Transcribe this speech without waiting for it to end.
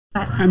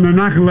And they're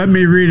not going to let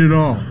me read it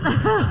all.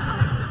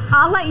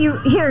 I'll let you.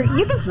 Here,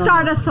 you can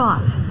start us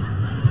off.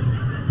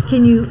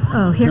 Can you?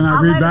 Oh, here. Can I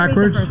I'll read let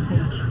backwards? Read the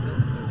first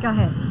page. Go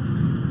ahead.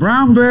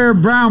 Brown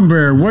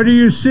bear, what do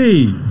you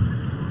see?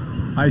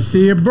 I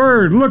see a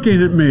bird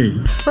looking at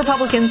me.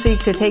 Republicans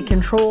seek to take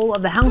control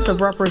of the House of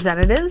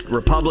Representatives.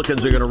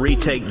 Republicans are going to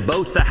retake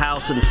both the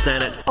House and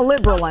Senate. A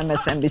liberal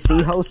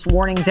MSNBC host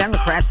warning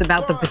Democrats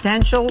about the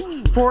potential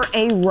for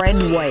a red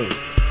wave.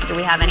 Do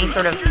we have any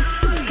sort of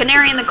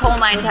canary in the coal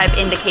mine type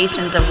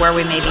indications of where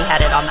we may be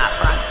headed on that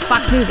front?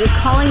 Fox News is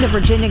calling the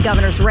Virginia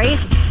governor's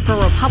race for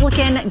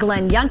Republican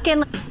Glenn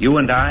Youngkin. You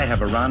and I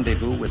have a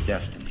rendezvous with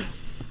destiny.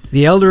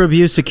 The elder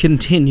abuse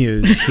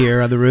continues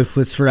here on the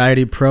Ruthless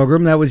Variety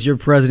program. That was your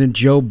President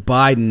Joe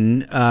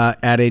Biden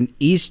at an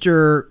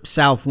Easter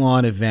South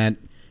Lawn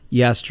event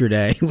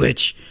yesterday,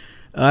 which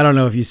I don't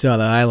know if you saw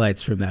the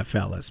highlights from that,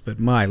 fellas,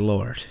 but my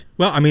Lord.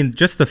 Well, I mean,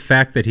 just the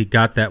fact that he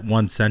got that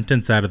one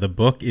sentence out of the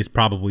book is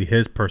probably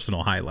his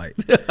personal highlight,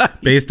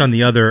 based on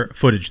the other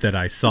footage that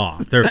I saw.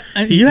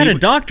 You had a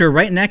doctor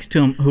right next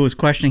to him who was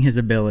questioning his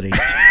ability.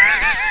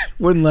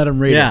 Wouldn't let him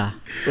read it.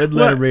 Wouldn't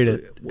let him read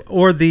it.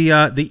 Or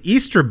the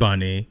Easter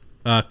Bunny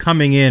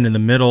coming in the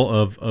middle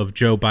of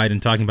Joe Biden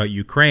talking about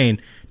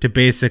Ukraine to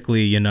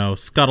basically,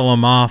 scuttle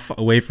him off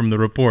away from the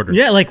reporters.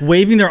 Yeah, like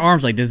waving their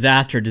arms like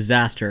disaster.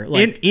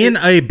 Like, in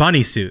a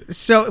bunny suit.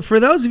 So for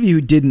those of you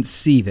who didn't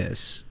see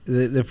this,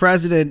 the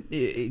president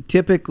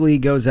typically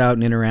goes out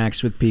and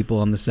interacts with people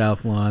on the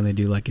South Lawn. They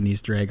do like an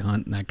Easter egg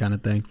hunt and that kind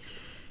of thing.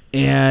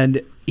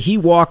 And he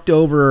walked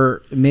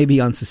over, maybe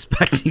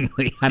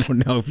unsuspectingly, I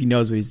don't know if he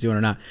knows what he's doing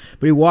or not,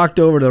 but he walked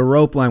over to the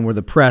rope line where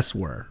the press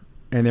were,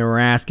 and they were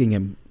asking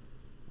him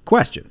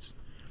questions.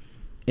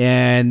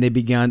 And they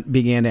began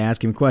to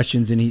ask him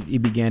questions, and he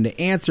began to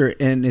answer.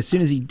 And as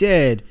soon as he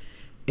did,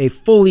 a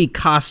fully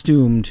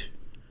costumed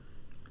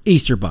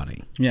Easter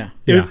bunny. Yeah.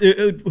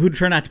 Who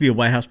turned out to be a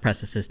White House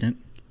press assistant.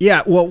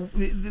 Yeah, well,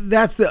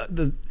 that's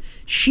the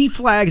she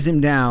flags him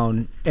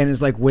down and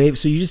is like, wave.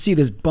 So you just see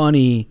this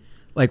bunny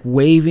like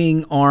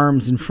waving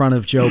arms in front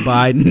of Joe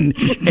Biden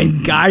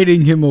and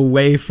guiding him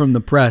away from the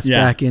press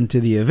back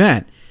into the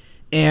event.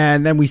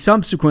 And then we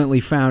subsequently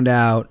found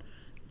out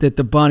that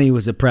the bunny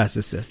was a press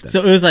assistant.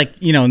 So it was like,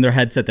 in their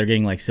headset, they're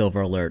getting like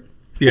silver alert.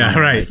 Yeah,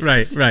 right.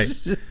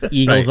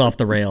 Eagles off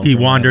the rails. He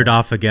wandered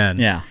off again.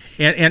 Yeah.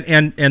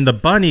 And the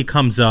bunny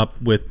comes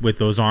up with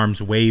those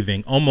arms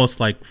waving, almost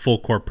like full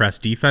court press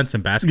defense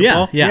in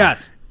basketball. Yeah.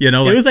 Yes.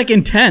 It was like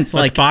intense.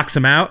 Let's box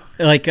him out.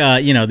 Like,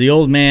 the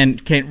old man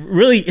can't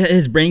really,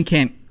 his brain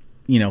can't,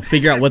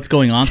 figure out what's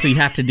going on. So you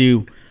have to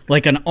do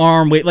like an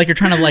arm wave, like you're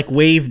trying to like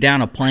wave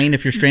down a plane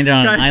if you're stranded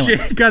on an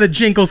island. Got to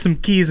jingle some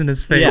keys in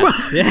his face.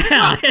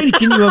 Yeah.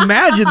 Can you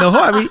imagine the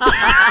whole? I mean,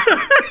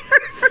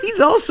 he's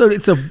also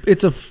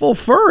it's a full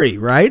furry,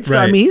 right? So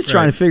I mean, he's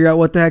trying to figure out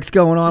what the heck's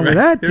going on with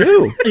that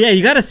too. Yeah,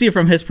 you got to see it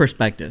from his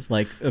perspective.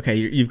 Like, okay,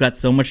 you've got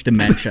so much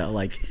dementia,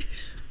 like.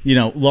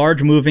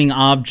 Large moving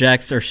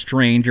objects are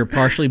strange. You're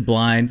partially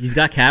blind. He's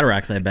got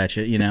cataracts, I bet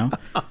you,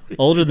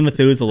 Older than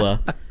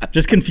Methuselah.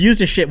 Just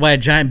confused as shit why a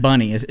giant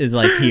bunny is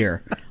like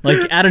here.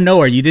 Like out of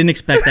nowhere. You didn't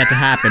expect that to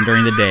happen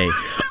during the day.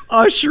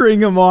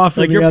 Ushering him off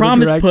like in your the other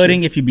promised direction.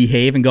 pudding if you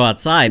behave and go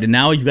outside, and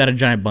now you've got a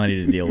giant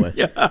bunny to deal with.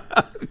 Yeah,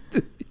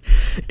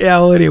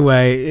 well,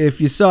 anyway,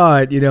 if you saw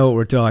it, you know what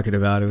we're talking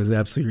about. It was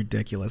absolutely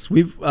ridiculous.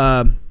 We've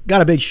got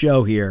a big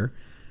show here.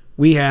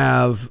 We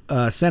have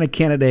Senate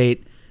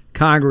candidate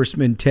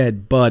Congressman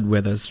Ted Budd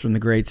with us from the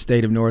great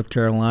state of North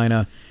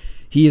Carolina.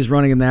 He is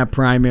running in that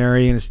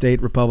primary in a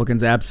state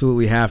Republicans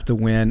absolutely have to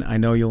win. I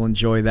know you'll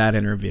enjoy that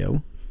interview.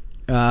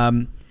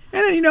 And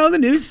then, the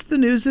news of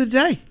the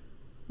day.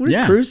 We'll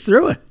just cruise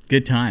through it.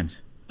 Good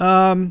times.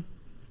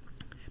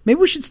 Maybe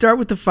we should start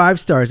with the 5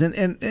 stars.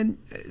 And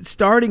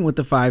starting with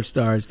the 5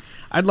 stars,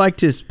 I'd like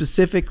to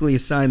specifically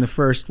assign the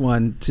first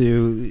one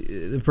to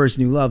the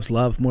person who loves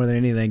love more than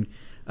anything,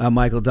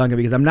 Michael Duncan,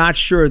 because I'm not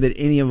sure that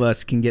any of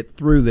us can get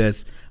through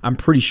this. I'm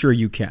pretty sure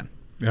you can.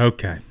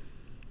 Okay.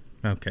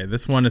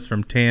 This one is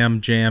from Tam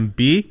Jam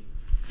B.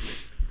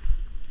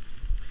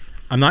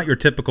 I'm not your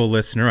typical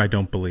listener, I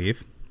don't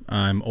believe.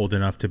 I'm old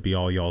enough to be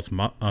all y'all's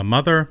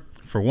mother,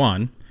 for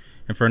one.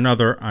 And for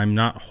another, I'm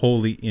not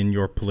wholly in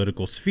your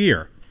political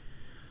sphere.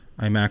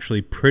 I'm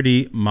actually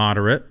pretty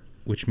moderate,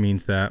 which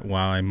means that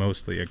while I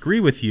mostly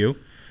agree with you,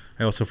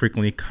 I also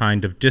frequently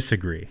kind of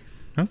disagree.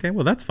 Okay,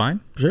 well, that's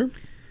fine. Sure.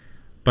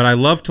 But I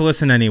love to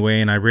listen anyway,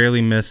 and I rarely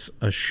miss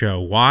a show.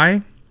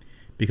 Why?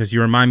 Because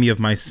you remind me of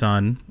my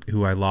son,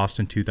 who I lost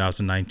in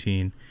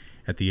 2019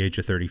 at the age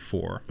of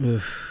 34.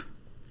 Oof.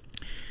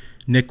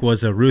 Nick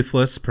was a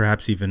ruthless,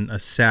 perhaps even a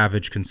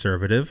savage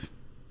conservative.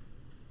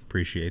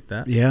 Appreciate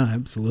that. Yeah,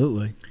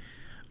 absolutely.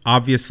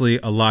 Obviously,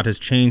 a lot has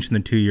changed in the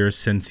 2 years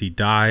since he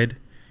died,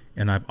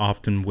 and I've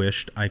often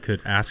wished I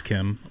could ask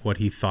him what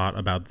he thought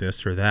about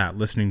this or that.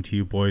 Listening to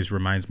you boys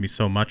reminds me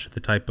so much of the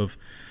type of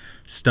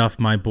stuff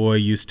my boy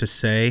used to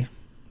say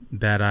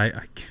that I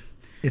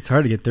It's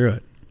hard to get through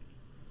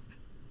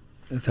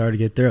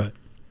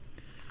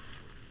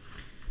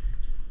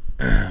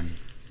it.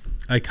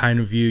 I kind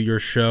of view your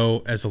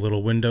show as a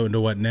little window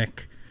into what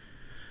Nick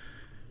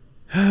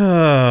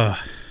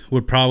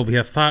would probably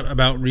have thought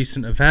about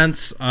recent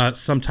events.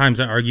 Sometimes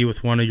I argue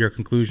with one of your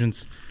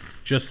conclusions,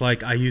 just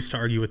like I used to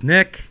argue with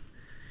Nick,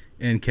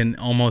 and can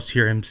almost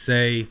hear him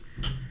say,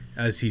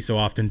 as he so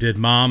often did,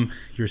 Mom,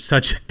 you're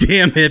such a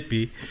damn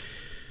hippie.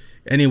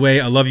 Anyway,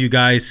 I love you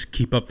guys.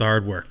 Keep up the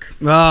hard work.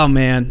 Oh,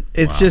 man.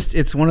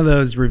 It's one of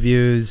those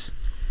reviews.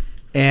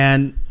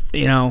 And,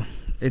 you know,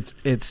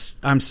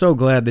 I'm so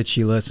glad that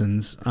she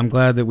listens. I'm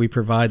glad that we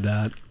provide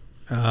that.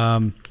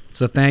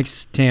 So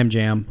thanks, Tam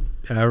Jam.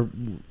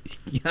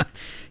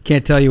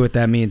 Can't tell you what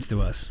that means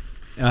to us.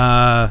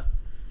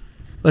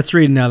 Let's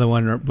read another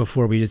one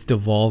before we just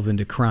devolve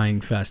into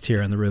crying fest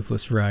here on the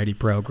Ruthless Variety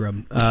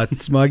Program.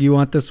 Smug, you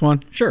want this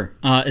one? Sure.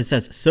 It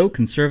says, so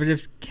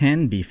conservatives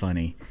can be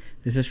funny.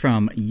 This is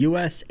from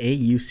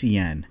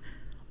USAUCN.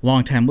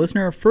 Longtime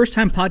listener,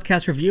 first-time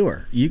podcast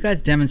reviewer. You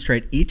guys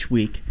demonstrate each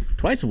week,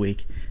 twice a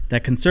week,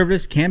 that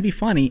conservatives can be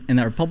funny and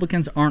that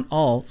Republicans aren't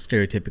all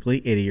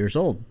stereotypically 80 years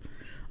old.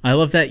 I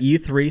love that you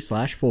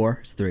 3/4,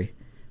 it's 3,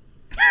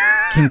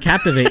 can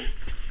captivate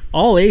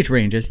all age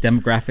ranges,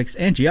 demographics,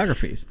 and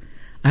geographies.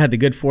 I had the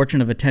good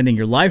fortune of attending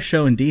your live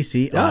show in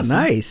D.C. Oh,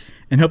 nice.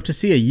 And hope to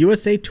see a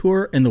USA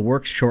tour in the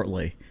works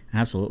shortly.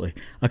 Absolutely.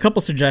 A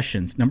couple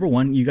sutgestions. Number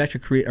one, you guys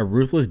should create a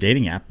ruthless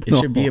dating app. It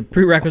should be a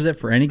prerequisite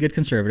for any good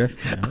conservative.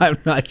 I'm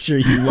not sure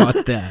you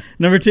want that.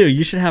 Number two,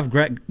 you should have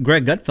Greg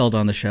Gutfeld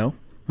on the show.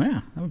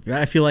 Yeah,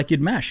 I feel like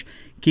you'd mesh.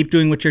 Keep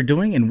doing what you're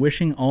doing and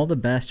wishing all the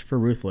best for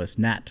Ruthless.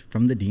 Nat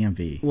from the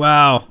DMV.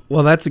 Wow.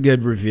 Well, that's a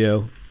good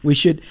review. We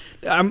should.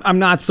 I'm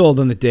not sold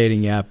on the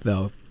dating app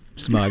though,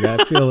 Smug.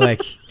 I feel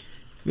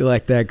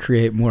like that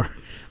create more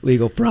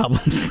legal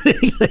problems.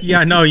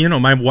 Yeah, no,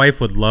 my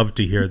wife would love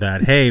to hear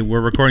that. Hey,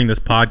 we're recording this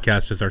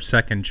podcast as our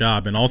second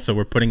job, and also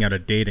we're putting out a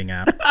dating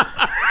app.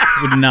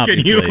 Would not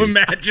Can be you pleased.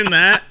 imagine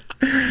that?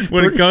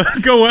 Would it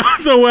go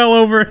so well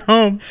over at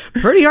home?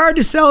 Pretty hard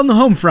to sell in the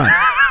home front.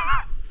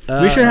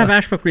 We should have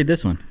Ashbrook read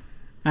this one.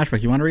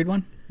 Ashbrook, you want to read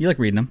one? You like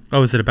reading them.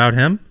 Oh, is it about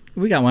him?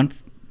 We got one.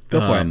 Go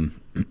for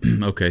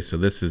it. Okay, so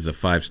this is a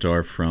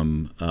 5-star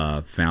from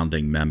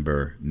founding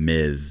member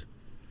Ms.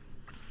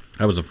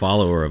 I was a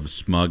follower of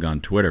Smug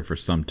on Twitter for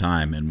some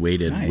time and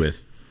waited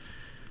with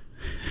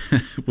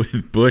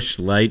Bush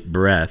light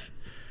breath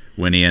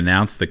when he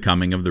announced the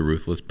coming of the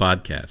Ruthless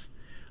podcast.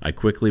 I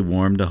quickly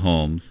warmed to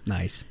Holmes.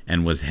 Nice.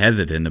 And was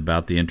hesitant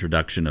about the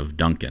introduction of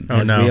Duncan.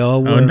 As we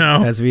all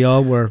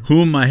were.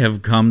 Whom I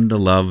have come to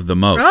love the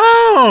most.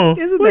 Oh,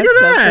 Isn't look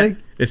that at something?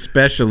 that.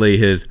 Especially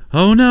his,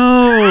 oh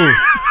no,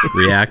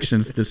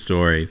 reactions to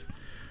stories.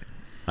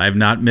 I have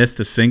not missed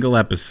a single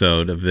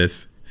episode of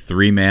this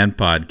 3-man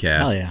podcast.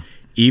 Hell yeah.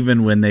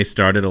 Even when they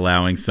started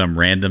allowing some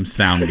random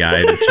sound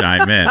guy to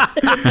chime in.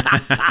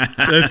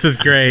 This is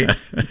great.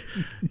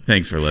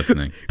 Thanks for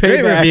listening.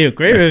 Great review.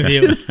 Great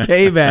review. Just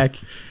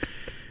payback.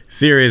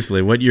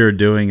 Seriously, what you're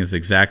doing is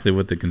exactly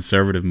what the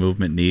conservative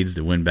movement needs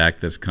to win back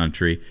this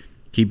country.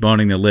 Keep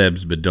owning the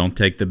libs, but don't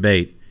take the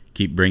bait.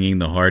 Keep bringing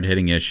the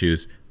hard-hitting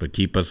issues, but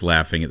keep us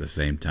laughing at the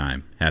same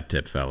time. Hat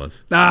tip,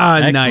 fellas. Ah,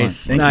 Excellent.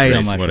 nice. Thank you nice.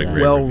 so much What a for that.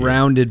 great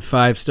Well-rounded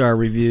 5-star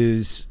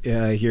reviews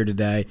here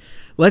today.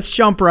 Let's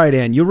jump right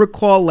in. You'll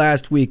recall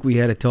last week we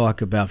had a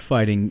talk about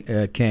fighting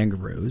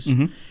kangaroos.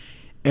 Mm-hmm.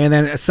 And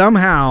then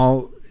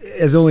somehow,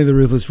 as only the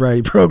Ruthless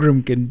Variety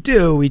Program can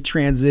do, we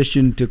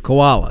transitioned to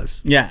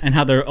koalas. Yeah, and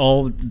how they're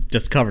all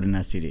just covered in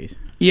STDs.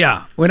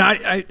 Yeah. When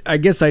I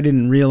guess I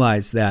didn't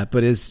realize that,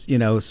 but as,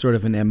 sort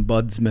of an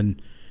ombudsman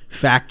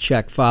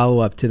fact-check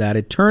follow-up to that,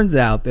 it turns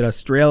out that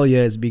Australia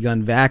has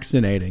begun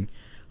vaccinating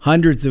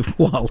hundreds of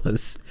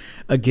koalas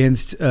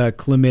against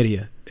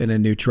chlamydia in a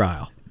new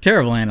trial.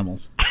 Terrible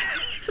animals.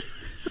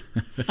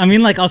 I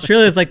mean,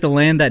 Australia is like the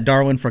land that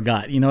Darwin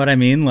forgot. You know what I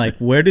mean?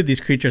 Where did these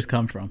creatures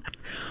come from?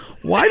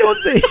 Why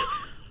don't they...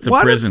 It's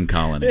a prison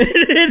colony.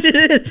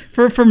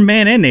 for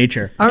man and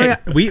nature. I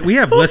mean, We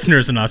have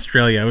listeners in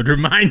Australia. I would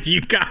remind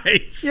you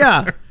guys.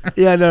 yeah,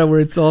 no,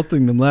 we're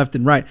insulting them left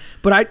and right.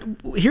 But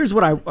here's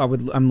what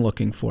I'm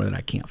looking for that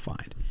I can't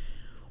find.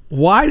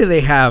 Why do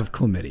they have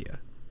chlamydia?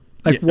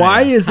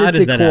 Why is it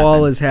that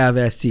koalas have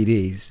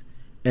STDs?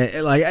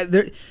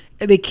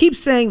 They keep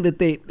saying that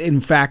they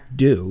in fact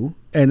do,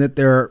 and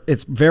that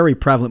it's very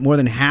prevalent. More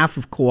than half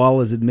of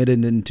koalas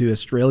admitted into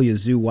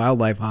Australia's Zoo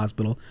Wildlife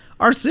Hospital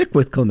are sick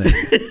with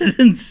chlamydia. This is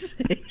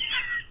insane.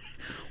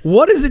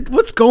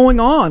 What's going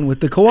on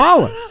with the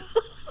koalas?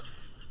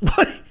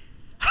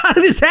 How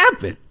did this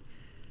happen?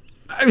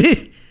 I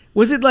mean,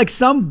 was it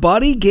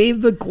somebody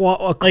gave the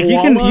koala?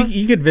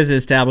 You could visit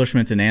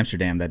establishments in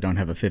Amsterdam that don't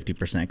have a 50%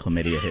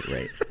 chlamydia hit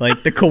rate.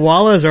 The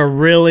koalas are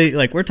really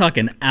we're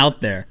talking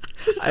out there.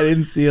 I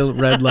didn't see a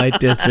red light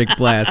district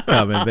blast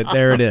coming, but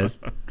there it is.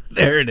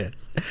 There it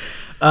is.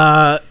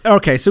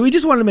 Okay, so we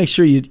just wanted to make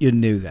sure you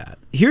knew that.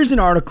 Here's an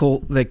article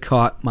that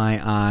caught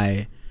my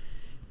eye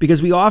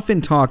because we often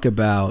talk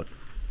about,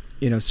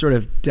 sort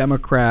of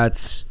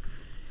Democrats'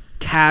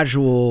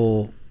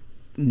 casual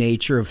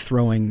nature of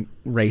throwing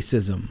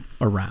racism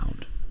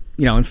around.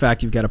 In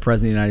fact, you've got a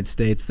president of the United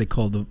States. They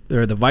called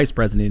the vice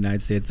president of the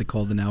United States. They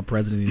called the now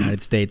president of the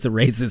United States a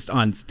racist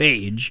on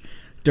stage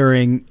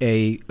during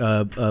a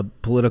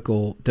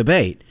political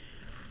debate.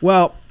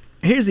 Well,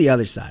 here's the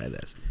other side of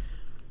this.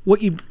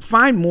 What you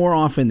find more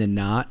often than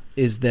not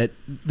is that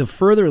the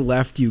further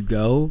left you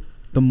go,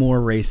 the more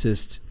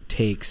racist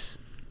takes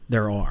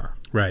there are.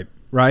 Right.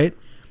 Right?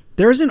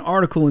 There's an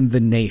article in The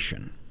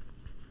Nation,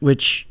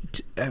 which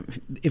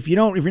if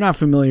you're not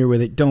familiar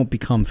with it, don't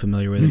become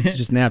familiar with it. It's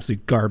just an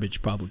absolute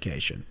garbage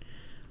publication.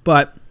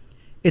 But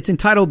it's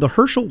entitled "The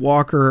Herschel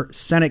Walker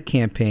Senate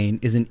Campaign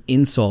is an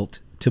Insult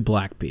to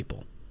Black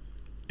People."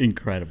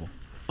 Incredible.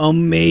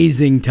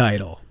 Amazing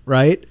title,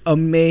 right?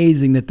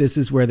 Amazing that this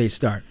is where they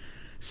start.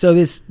 So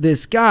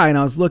this guy, and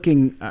I was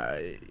looking,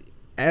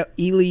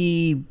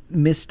 Eli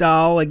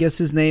Mistal, I guess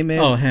his name is.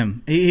 Oh,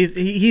 him.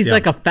 He's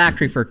like a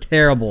factory for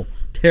terrible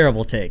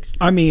takes.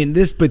 I mean,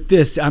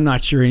 this, I'm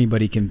not sure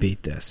anybody can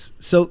beat this.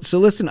 So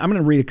listen, I'm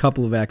going to read a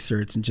couple of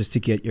excerpts and just to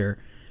get your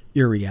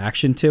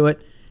reaction to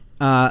it.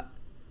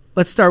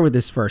 Let's start with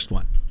this first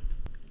one.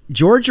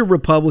 Georgia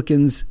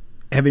Republicans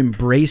have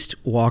embraced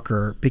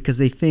Walker because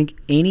they think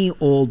any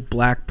old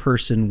black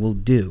person will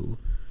do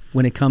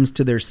when it comes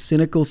to their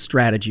cynical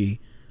strategy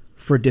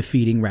for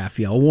defeating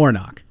Raphael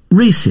Warnock.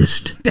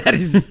 Racist. That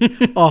is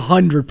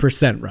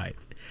 100% right.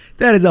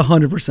 That is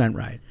 100%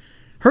 right.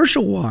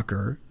 Herschel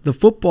Walker, the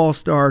football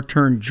star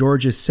turned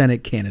Georgia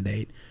Senate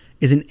candidate,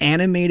 is an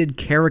animated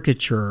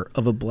caricature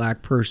of a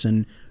black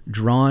person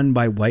drawn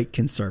by white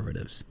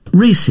conservatives.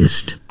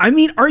 Racist. I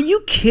mean, are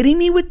you kidding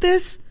me with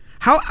this?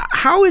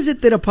 How is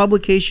it that a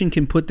publication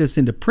can put this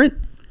into print?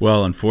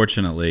 Well,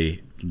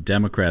 unfortunately,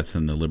 Democrats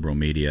and the liberal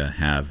media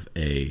have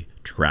a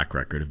track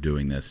record of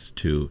doing this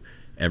to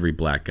every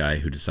black guy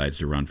who decides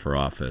to run for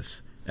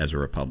office as a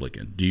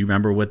Republican. Do you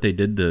remember what they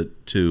did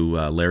to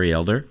Larry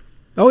Elder?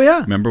 Oh,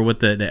 yeah. Remember what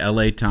the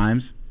L.A.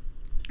 Times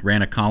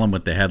ran a column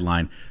with the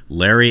headline,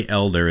 "Larry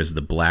Elder is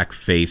the black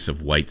face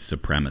of white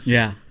supremacy."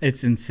 Yeah,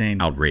 it's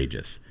insane.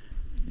 Outrageous.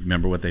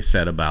 Remember what they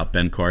said about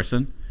Ben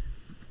Carson?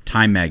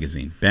 Time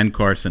magazine, Ben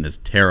Carson is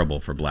terrible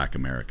for black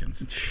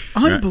Americans.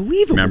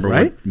 Unbelievable,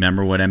 right?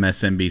 Remember what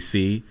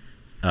MSNBC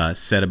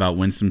said about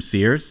Winsome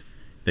Sears?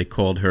 They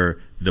called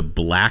her the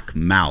black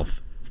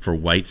mouth for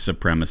white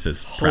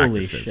supremacist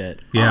practices. Holy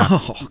shit. Yeah.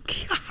 Oh,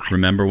 God.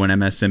 Remember when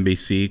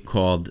MSNBC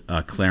called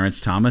Clarence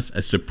Thomas,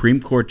 a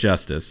Supreme Court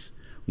justice,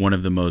 one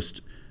of the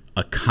most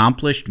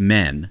accomplished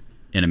men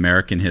in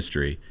American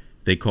history?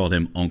 They called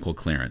him Uncle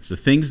Clarence. The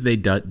things they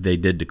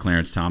did to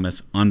Clarence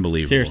Thomas,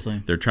 unbelievable.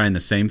 Seriously. They're trying the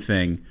same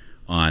thing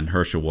on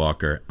Herschel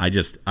Walker. I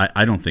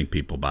don't think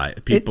people buy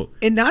it. People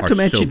and not are to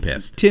mention so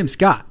pissed. Tim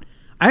Scott.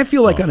 I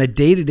feel like on a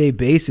day-to-day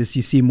basis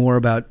you see more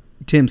about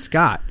Tim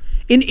Scott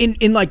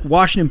in like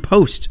Washington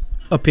Post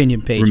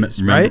opinion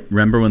pages, right?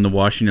 Remember when the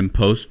Washington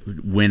Post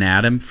went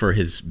at him for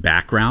his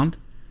background?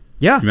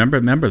 Yeah.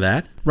 Remember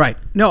that? Right.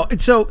 No, and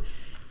so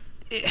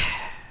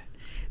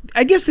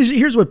I guess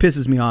here's what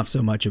pisses me off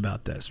so much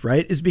about this,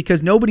 right? Is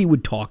because nobody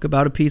would talk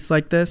about a piece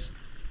like this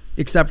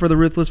except for the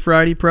Ruthless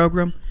Variety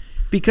program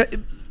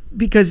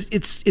because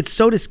it's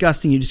so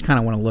disgusting you just kind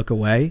of want to look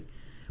away.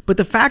 But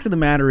the fact of the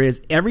matter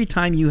is every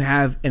time you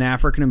have an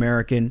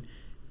African-American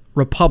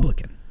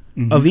Republican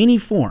of any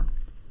form,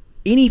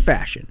 any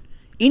fashion,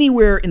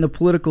 anywhere in the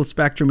political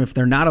spectrum, if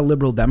they're not a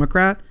liberal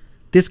Democrat,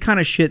 this kind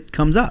of shit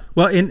comes up.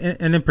 Well, and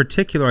in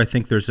particular, I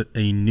think there's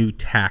a new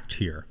tact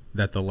here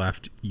that the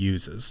left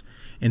uses.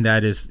 And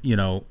that is,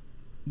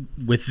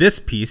 with this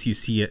piece, you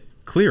see it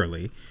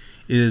clearly,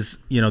 is,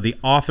 the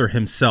author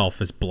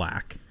himself is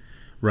black,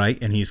 right?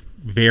 And he's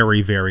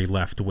very, very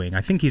left-wing.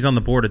 I think he's on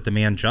the board at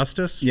Demand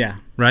Justice. Yeah.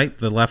 Right?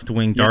 The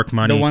left-wing dark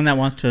money. The one that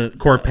wants to...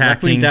 Court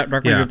packing. Dark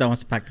money group that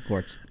wants to pack the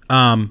courts.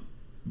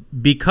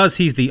 Because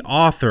he's the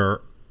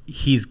author,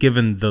 he's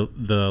given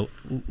the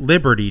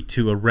liberty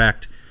to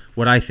erect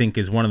what I think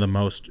is one of the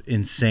most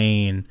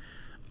insane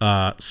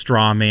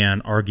straw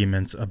man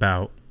arguments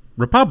about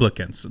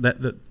Republicans.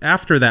 That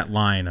after that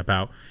line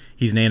about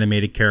he's an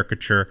animated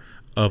caricature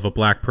of a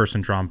black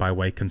person drawn by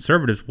white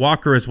conservatives,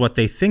 Walker is what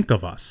they think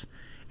of us.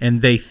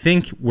 And they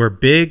think we're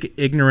big,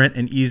 ignorant,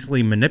 and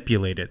easily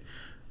manipulated.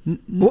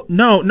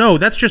 No,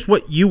 that's just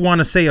what you want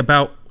to say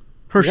about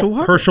Herschel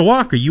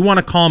Walker. You want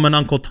to call him an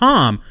Uncle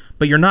Tom,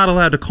 but you're not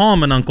allowed to call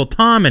him an Uncle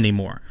Tom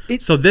anymore.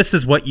 So this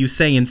is what you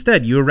say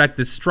instead. You erect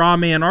this straw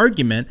man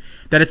argument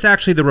that it's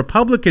actually the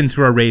Republicans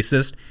who are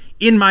racist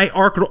in my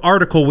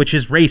article, which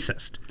is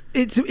racist.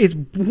 It's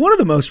one of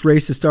the most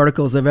racist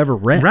articles I've ever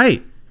read.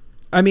 Right.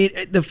 I mean,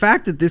 the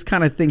fact that this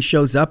kind of thing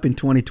shows up in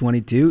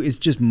 2022 is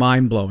just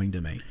mind-blowing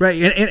to me.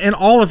 Right, and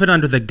all of it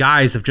under the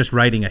guise of just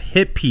writing a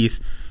hit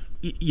piece.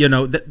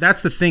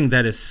 That's the thing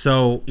that is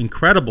so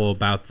incredible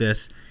about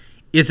this,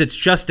 is it's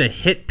just a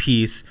hit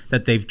piece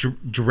that they've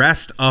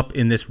dressed up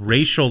in this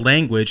racial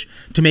language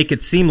to make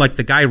it seem like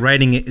the guy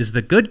writing it is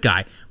the good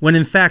guy, when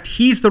in fact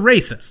he's the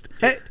racist.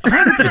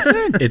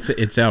 100%.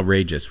 It's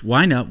outrageous.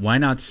 Why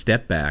not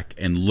step back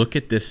and look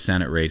at this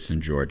Senate race in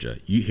Georgia?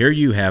 Here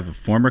you have a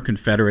former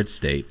Confederate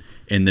state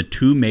and the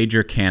two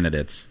major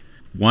candidates,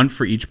 one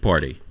for each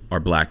party, are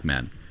black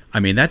men. I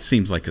mean, that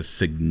seems like a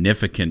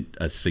significant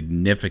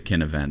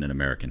event in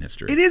American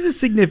history. It is a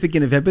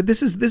significant event, but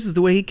this is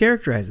the way he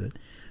characterized it.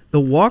 The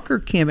Walker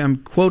campaign, I'm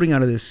quoting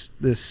out of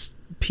this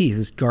piece,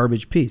 this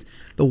garbage piece.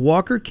 The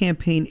Walker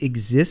campaign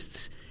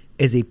exists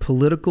as a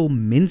political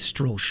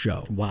minstrel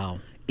show. Wow.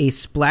 A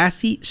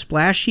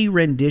splashy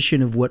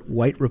rendition of what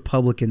white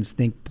Republicans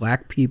think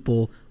black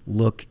people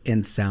look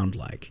and sound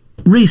like.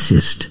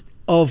 Racist.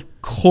 Of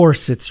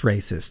course it's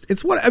racist.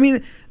 It's what, I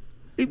mean,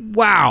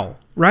 wow,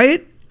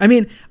 right? I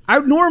mean, I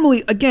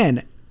normally,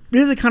 again,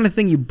 here's the kind of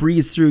thing you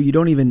breeze through, you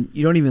don't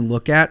even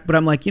look at, but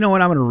I'm like, you know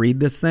what, I'm going to read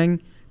this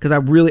thing because I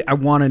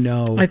want to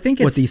know what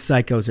these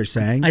psychos are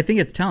saying. I think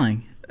it's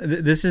telling.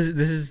 This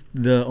is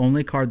the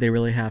only card they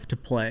really have to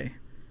play.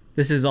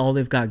 This is all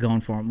they've got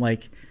going for them.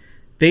 Like,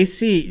 they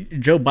see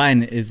Joe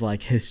Biden is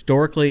like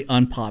historically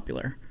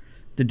unpopular.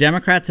 The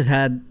Democrats have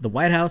had the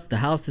White House, the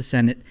House, the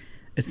Senate.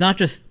 It's not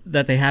just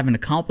that they haven't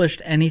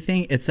accomplished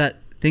anything, it's that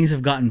things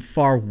have gotten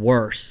far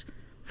worse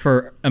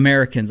for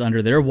Americans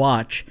under their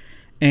watch,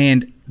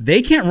 and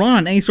they can't run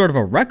on any sort of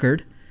a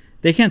record.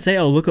 They can't say,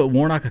 oh, look what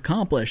Warnock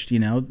accomplished, you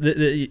know.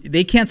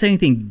 They can't say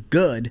anything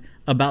good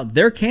about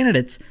their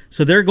candidates,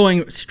 so they're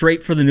going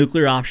straight for the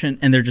nuclear option,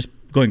 and they're just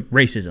going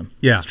racism.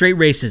 Yeah. Straight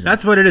racism.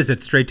 That's what it is.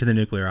 It's straight to the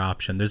nuclear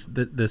option. There's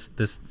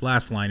this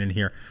last line in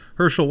here.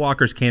 Herschel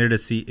Walker's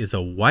candidacy is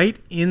a white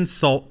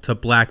insult to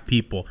black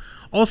people.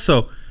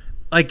 Also,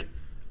 like,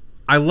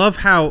 I love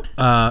how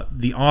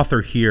the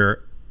author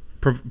here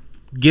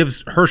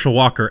gives Herschel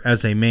Walker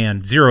as a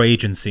man zero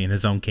agency in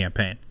his own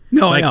campaign.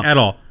 No, like, at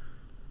all.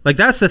 Like,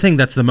 that's the thing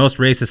that's the most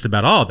racist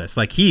about all this.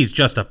 Like, he's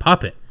just a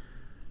puppet.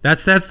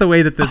 That's the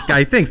way that this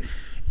guy thinks.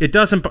 It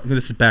doesn't.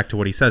 This is back to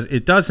what he says.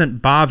 It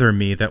doesn't bother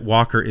me that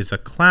Walker is a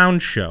clown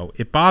show.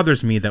 It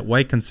bothers me that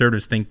white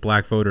conservatives think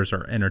black voters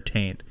are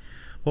entertained.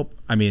 Well,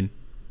 I mean,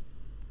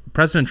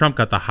 President Trump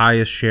got the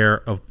highest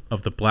share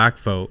of the black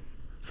vote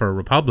for a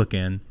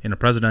Republican in a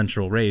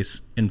presidential race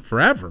in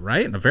forever,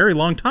 right? In a very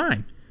long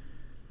time.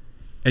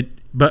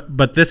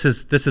 But this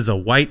is a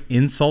white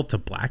insult to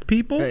black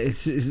people?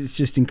 It's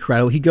just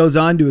incredible. He goes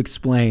on to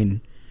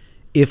explain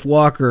if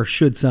Walker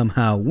should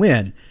somehow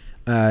win,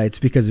 it's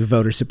because of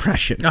voter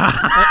suppression.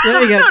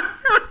 There you go.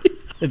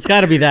 It's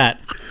got to be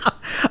that.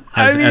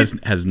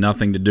 Has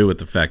nothing to do with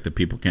the fact that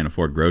people can't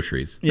afford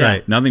groceries. Yeah.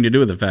 Right. Nothing to do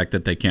with the fact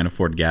that they can't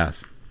afford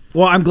gas.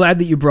 Well, I'm glad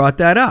that you brought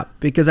that up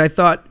because I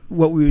thought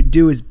what we would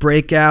do is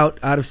break out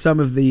of some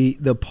of the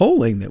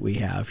polling that we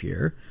have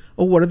here.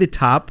 Well, what are the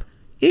top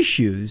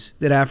issues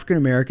that African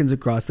Americans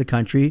across the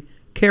country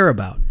care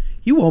about?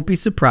 You won't be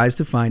surprised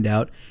to find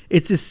out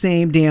it's the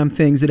same damn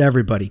things that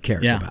everybody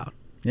cares about,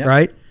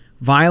 right?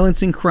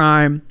 Violence and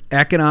crime,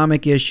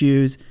 economic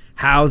issues,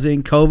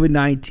 housing,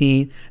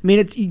 COVID-19. I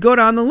mean, you go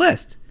down the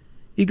list.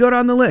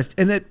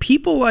 And that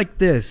people like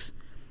this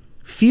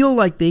feel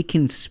like they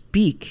can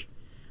speak.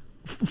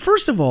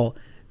 First of all,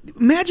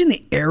 imagine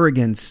the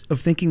arrogance of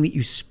thinking that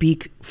you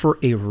speak for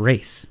a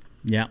race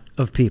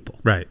of people.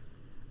 Right.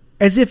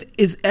 As if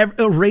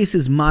a race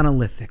is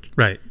monolithic.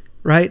 Right?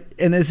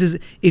 And this is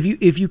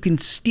if you can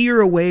steer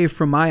away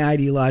from my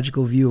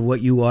ideological view of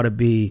what you ought to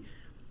be,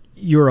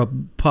 you're a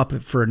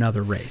puppet for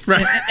another race.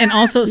 Right. And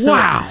also,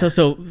 wow.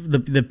 So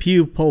the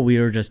Pew poll we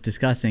were just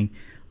discussing,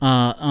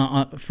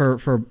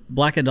 for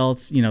black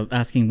adults, you know,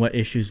 asking what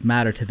issues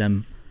matter to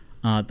them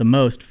the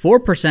most,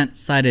 4%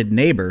 cited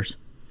neighbors,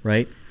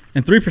 right?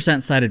 And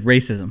 3% cited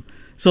racism.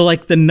 So,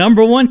 like, the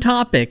number one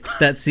topic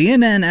that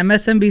CNN,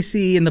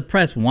 MSNBC, and the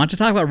press want to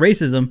talk about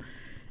racism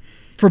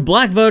for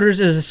black voters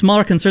is a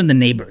smaller concern than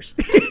neighbors.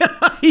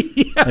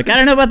 Like, I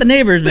don't know about the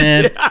neighbors,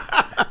 man.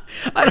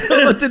 I don't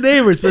know about the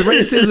neighbors, but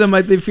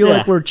racism, they feel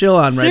like we're chill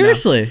on right now.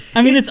 Seriously.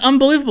 I mean, it's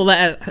unbelievable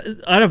that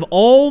out of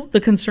all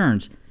the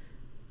concerns,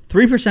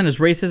 3% is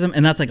racism,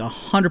 and that's like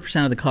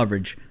 100% of the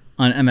coverage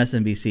on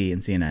MSNBC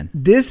and CNN.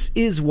 This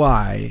is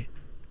why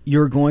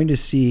you're going to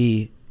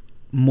see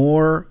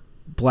more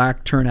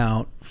black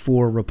turnout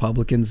for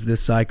Republicans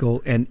this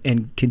cycle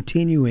and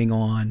continuing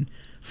on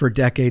for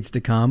decades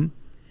to come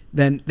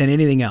than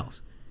anything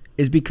else,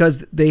 is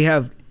because they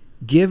have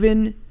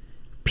given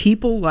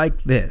people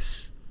like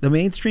this, the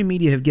mainstream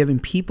media have given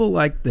people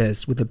like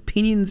this with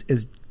opinions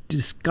as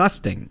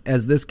disgusting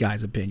as this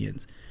guy's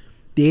opinions,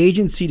 the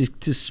agency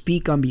to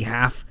speak on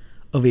behalf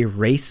of a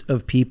race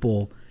of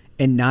people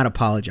and not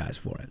apologize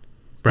for it.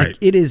 Right. Like,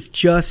 it is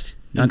just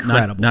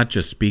incredible. Not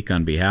just speak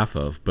on behalf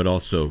of, but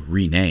also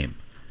rename.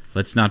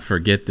 Let's not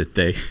forget that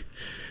they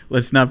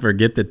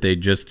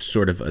just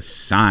sort of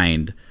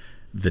assigned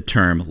the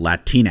term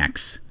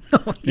Latinx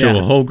to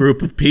a whole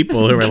group of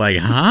people who were like,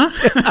 huh?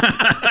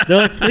 They're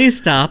like, please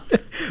stop.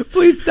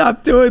 Please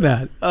stop doing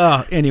that.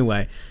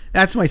 Anyway,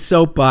 that's my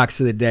soapbox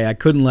of the day. I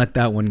couldn't let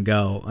that one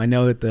go. I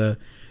know that the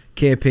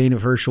campaign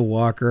of Herschel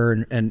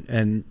Walker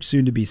and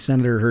soon-to-be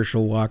Senator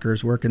Herschel Walker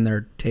is working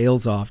their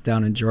tails off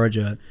down in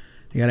Georgia.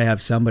 You got to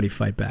have somebody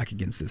fight back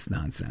against this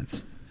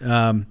nonsense.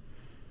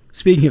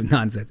 Speaking of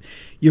nonsense,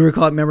 you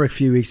remember a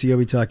few weeks ago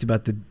we talked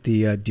about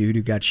the dude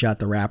who got shot,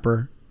 the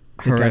rapper?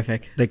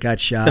 Horrific. That got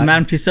shot. The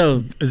Madame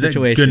Tussauds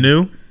situation. Is it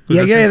Gnu?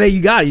 Yeah,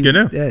 you got it. You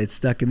know? Yeah, it's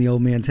stuck in the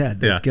old man's head.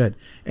 That's good.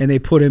 And they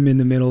put him in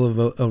the middle of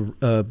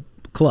a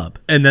club.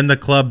 And then the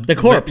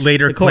corpse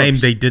later claimed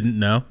they didn't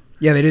know.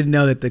 Yeah, they didn't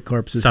know that the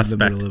corpse was Suspect. in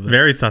the middle of it.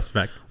 Very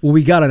suspect. Well,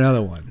 we got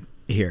another one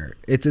here.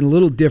 It's in a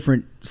little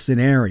different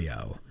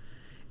scenario.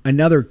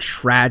 Another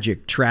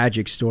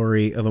tragic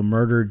story of a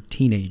murdered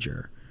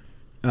teenager.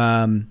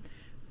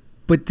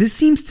 But this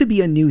seems to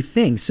be a new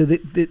thing. So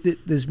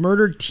this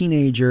murdered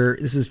teenager,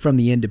 this is from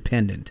The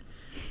Independent,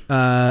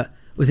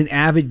 was an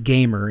avid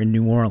gamer in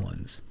New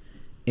Orleans.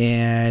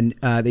 And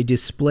they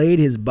displayed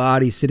his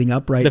body sitting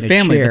upright in a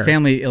chair. The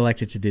family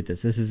elected to do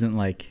this. This isn't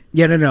like...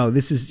 Yeah, no.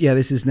 This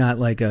is not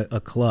like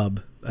a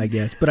club, I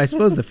guess. But I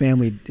suppose the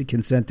family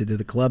consented to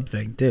the club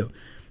thing, too.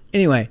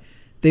 Anyway,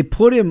 they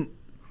put him...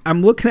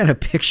 I'm looking at a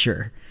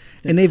picture,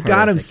 and they've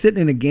got him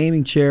sitting in a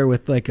gaming chair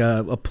with like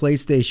a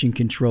PlayStation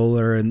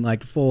controller and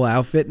like full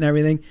outfit and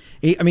everything.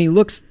 He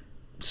looks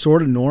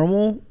sort of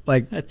normal.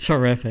 Like that's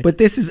horrific. But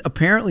this is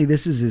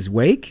his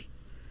wake.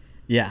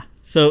 Yeah.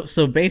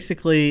 So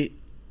basically,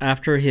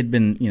 after he had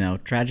been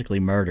tragically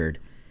murdered,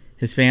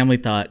 his family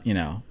thought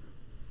well,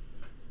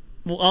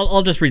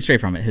 I'll just read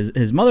straight from it.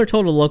 His mother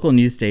told a local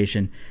news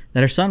station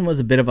that her son was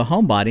a bit of a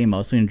homebody and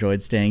mostly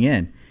enjoyed staying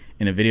in.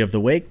 In a video of the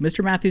wake,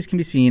 Mr. Matthews can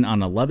be seen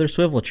on a leather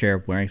swivel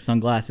chair wearing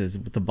sunglasses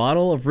with a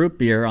bottle of root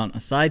beer on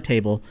a side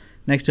table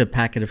next to a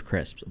packet of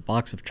crisps, a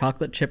box of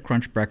chocolate chip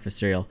crunch breakfast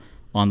cereal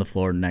on the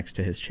floor next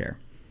to his chair.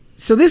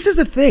 So this is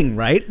a thing,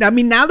 right? I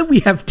mean, now that we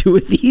have two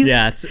of these...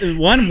 Yeah, it's,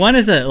 one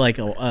is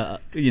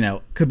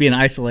could be an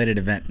isolated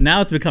event.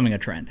 Now it's becoming a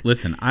trend.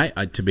 Listen, I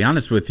to be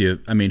honest with you,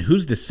 I mean,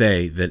 who's to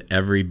say that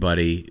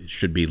everybody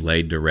should be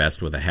laid to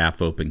rest with a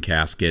half-open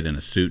casket and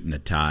a suit and a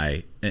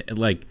tie?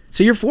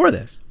 So you're for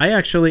this?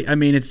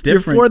 It's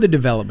different. You're for the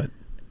development.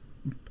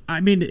 I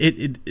mean,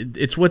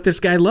 it's what this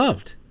guy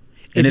loved.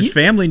 And his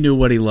family knew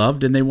what he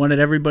loved, and they wanted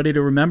everybody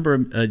to remember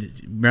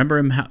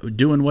him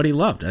doing what he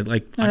loved.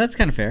 That's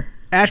kind of fair.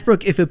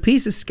 Ashbrook, if a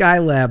piece of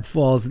Skylab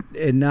falls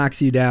and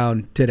knocks you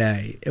down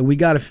today, and we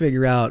got to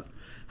figure out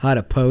how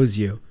to pose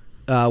you,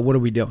 what are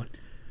we doing?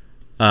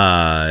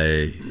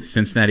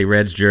 Cincinnati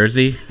Reds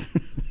jersey.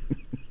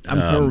 I'm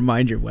going to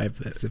remind your wife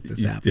this if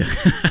this happens.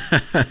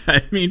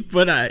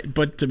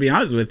 But to be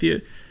honest with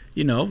you,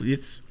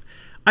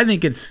 I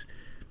think it's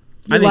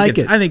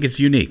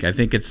unique. I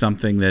think it's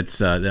something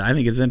that I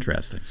think is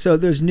interesting. So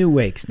there's new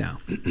wakes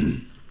now.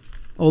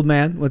 Old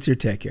man, what's your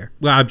take here?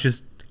 Well,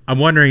 I'm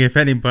wondering if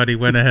anybody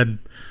went ahead and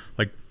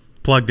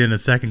plugged in a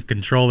second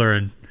controller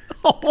and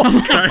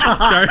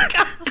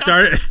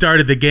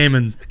started the game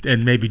and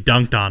maybe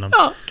dunked on him.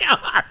 Oh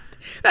God,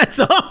 that's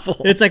awful.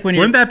 It's like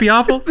wouldn't that be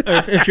awful?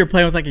 if you're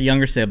playing with a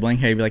younger sibling,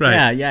 hey, you'd be like,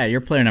 right. yeah,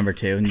 you're player number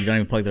 2, and you don't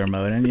even plug the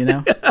remote in,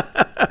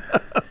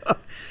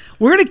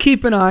 We're going to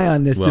keep an eye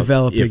on this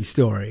developing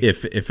story.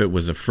 If it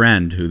was a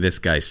friend who this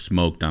guy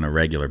smoked on a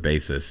regular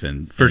basis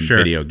and for in sure.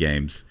 video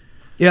games.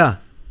 Yeah.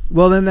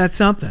 Well, then that's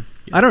something.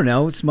 I don't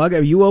know. Smug,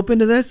 are you open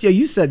to this? Yeah,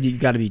 you said you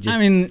got to be just...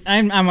 I mean,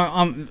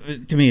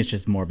 I'm to me, it's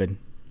just morbid.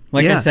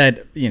 I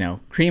said,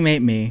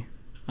 cremate me.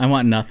 I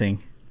want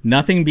nothing.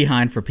 Nothing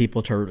behind for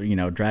people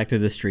to, drag through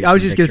the streets. I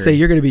was just going to say,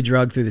 you're going to be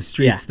drugged through the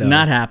streets, though.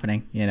 Not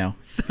happening,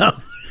 So...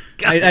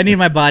 I need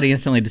my body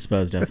instantly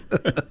disposed of.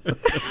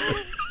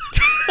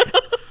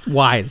 It's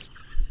wise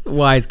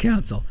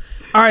counsel.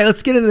 All right,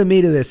 let's get into the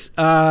meat of this.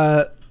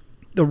 The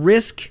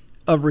risk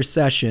of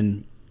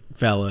recession,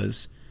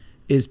 fellas,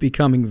 is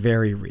becoming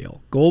very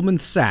real. Goldman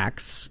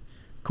Sachs,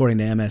 according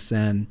to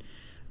MSN,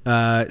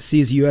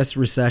 sees U.S.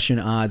 recession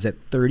odds at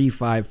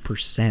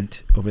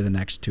 35% over the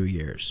next 2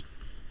 years.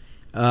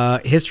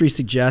 History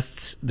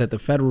suggests that the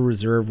Federal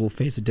Reserve will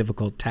face a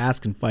difficult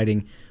task in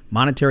fighting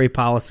monetary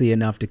policy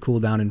enough to cool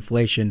down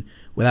inflation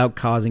without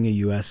causing a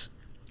U.S.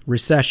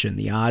 recession.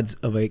 The odds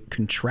of a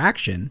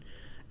contraction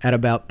at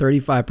about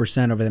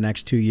 35% over the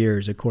next 2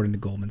 years, according to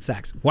Goldman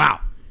Sachs. Wow.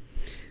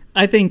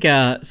 I think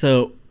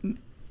so.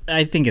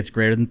 I think it's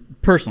greater than,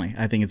 personally,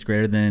 I think it's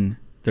greater than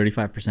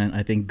 35%.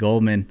 I think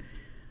Goldman,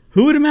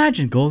 who would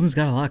imagine Goldman's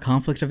got a lot of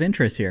conflict of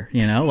interest here,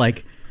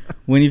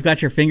 when you've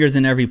got your fingers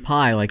in every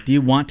pie, do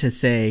you want to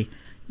say,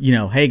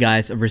 hey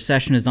guys, a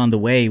recession is on the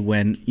way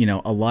when,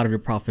 a lot of your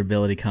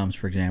profitability comes,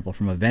 for example,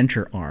 from a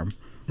venture arm,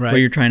 right, where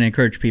you're trying to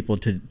encourage people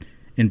to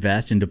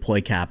invest and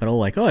deploy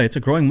capital, it's a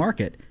growing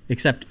market,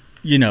 except,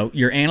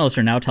 your analysts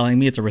are now telling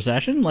me it's a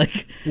recession.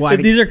 Why?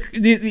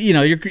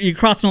 You're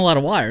crossing a lot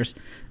of wires.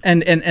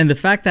 And the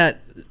fact that,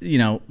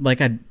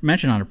 like I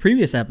mentioned on a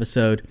previous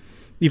episode,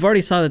 you've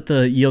already saw that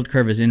the yield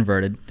curve is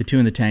inverted, the 2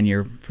 and the 10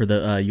 year for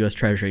the U.S.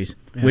 Treasuries,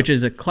 which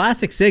is a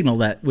classic signal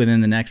that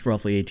within the next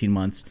roughly 18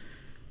 months,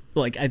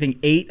 I think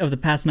 8 of the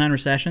past 9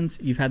 recessions,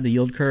 you've had the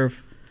yield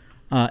curve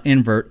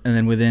invert, and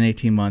then within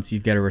 18 months,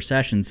 you've got a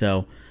recession.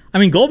 So,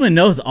 Goldman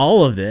knows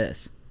all of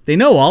this. They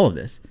know all of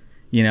this,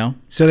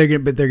 So they're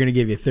going to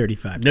give you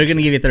 35%. They're going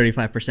to give you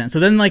 35%. So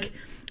then,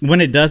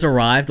 when it does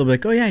arrive, they'll be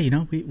like, oh, yeah,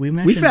 we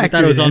mentioned, we thought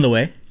it was on the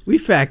way. We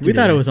thought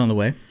it was on the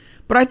way.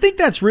 But I think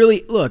that's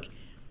really, look,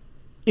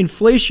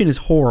 inflation is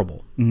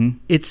horrible. Mm-hmm.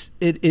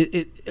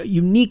 It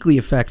uniquely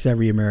affects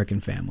every American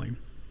family.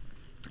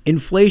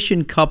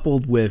 inflation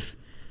coupled with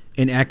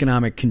an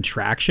economic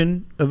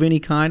contraction of any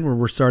kind where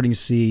we're starting to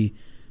see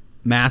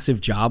massive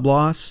job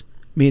loss.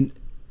 I mean,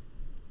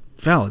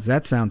 fellas,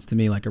 that sounds to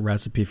me like a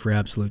recipe for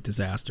absolute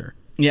disaster.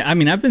 Yeah, I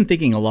mean, I've been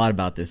thinking a lot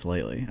about this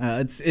lately.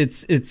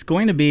 It's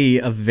going to be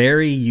a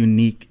very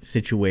unique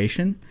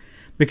situation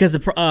because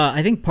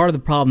I think part of the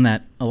problem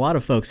that a lot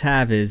of folks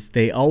have is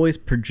they always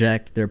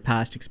project their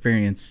past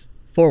experience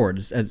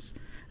forwards as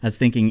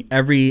thinking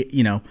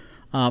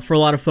for a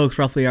lot of folks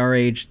roughly our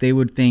age, they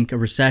would think a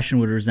recession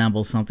would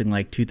resemble something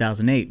like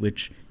 2008,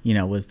 which,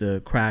 was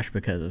the crash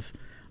because of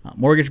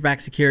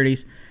mortgage-backed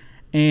securities.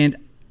 And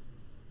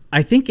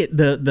I think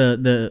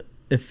the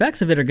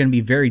effects of it are going to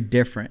be very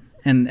different.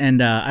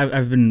 And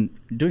I've been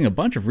doing a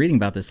bunch of reading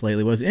about this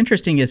lately. What's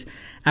interesting is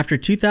after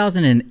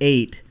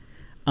 2008,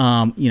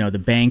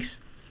 the banks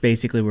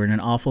basically were in an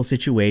awful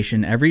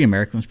situation. Every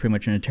American was pretty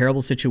much in a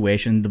terrible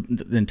situation.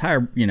 The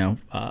entire,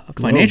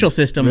 financial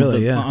system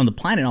on the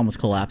planet almost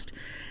collapsed.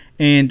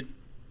 And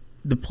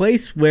the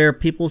place where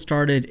people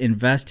started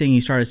investing,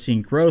 you started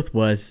seeing growth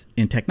was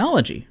in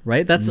technology,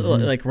 right? That's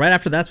like right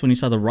after that's when you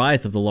saw the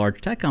rise of the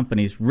large tech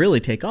companies really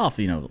take off.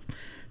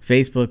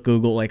 Facebook,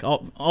 Google, like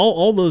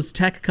all those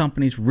tech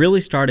companies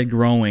really started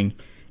growing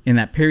in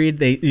that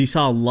period. You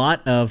saw a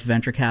lot of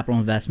venture capital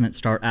investment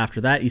start after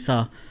that. You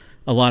saw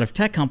a lot of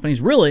tech companies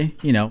really,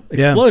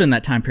 explode in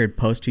that time period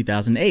post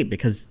 2008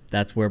 because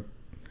that's where,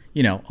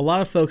 a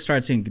lot of folks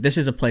started saying this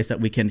is a place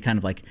that we can kind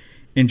of like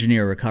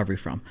engineer recovery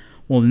from.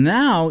 Well,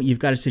 now you've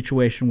got a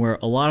situation where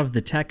a lot of the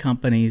tech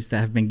companies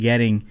that have been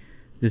getting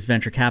this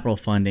venture capital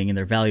funding and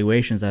their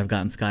valuations that have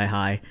gotten sky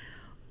high,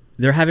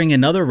 they're having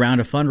another round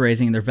of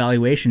fundraising and their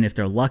valuation, if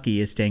they're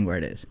lucky, is staying where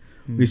it is.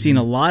 Mm-hmm. We've seen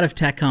a lot of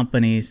tech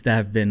companies that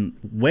have been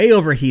way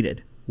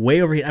overheated.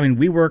 I mean,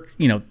 we work,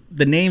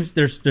 the names,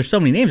 there's so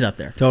many names out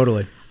there.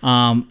 Totally.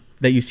 That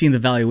you've seen the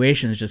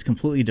valuations just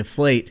completely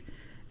deflate.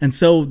 And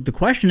so the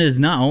question is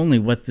not only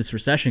what's this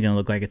recession going to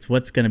look like, it's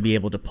what's going to be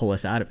able to pull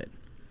us out of it.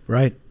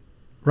 Right.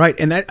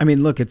 And that,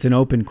 look, it's an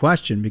open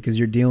question because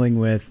you're dealing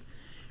with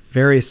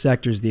various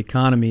sectors of the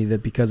economy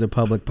that because of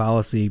public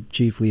policy,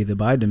 chiefly the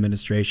Biden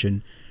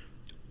administration,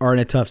 are in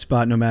a tough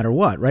spot no matter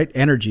what, right?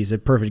 Energy is a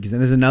perfect example.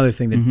 There's another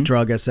thing that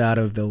drug us out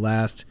of the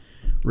last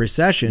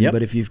recession. Yep.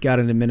 But if you've got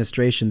an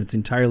administration that's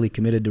entirely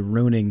committed to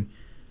ruining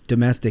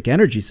domestic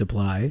energy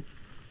supply,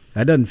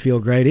 that doesn't feel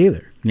great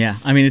either. Yeah.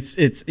 I mean,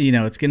 it's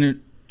going to,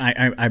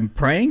 I'm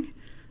praying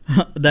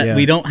that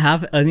we don't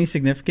have any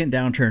significant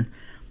downturn,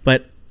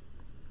 but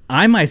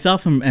I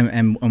myself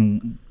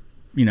am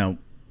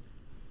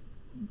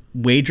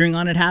wagering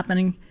on it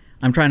happening.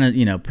 I'm trying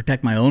to,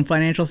 protect my own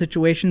financial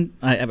situation.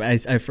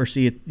 I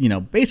foresee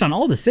it, based on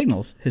all the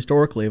signals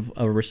historically of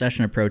a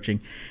recession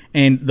approaching.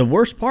 And the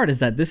worst part is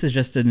that this is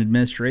just an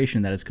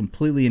administration that is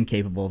completely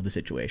incapable of the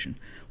situation.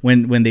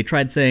 When they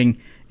tried saying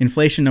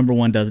inflation, number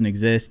one, doesn't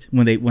exist,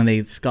 when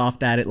they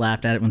scoffed at it,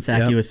 laughed at it, when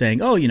Psaki was saying,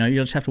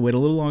 you'll just have to wait a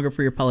little longer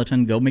for your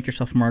Peloton, go make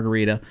yourself a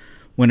margarita,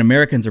 when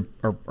Americans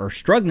are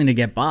struggling to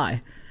get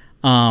by,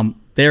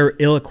 they're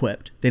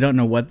ill-equipped. They don't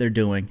know what they're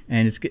doing,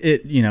 and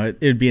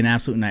it'd be an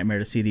absolute nightmare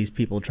to see these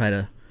people try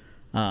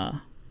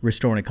to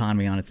restore an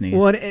economy on its knees.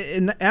 Well,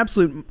 an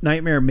absolute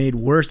nightmare made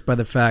worse by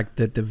the fact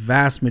that the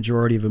vast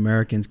majority of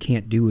Americans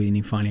can't do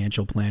any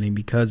financial planning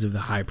because of the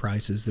high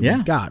prices that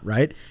we've got.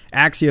 Right?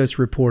 Axios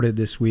reported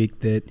this week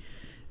that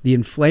the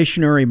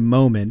inflationary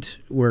moment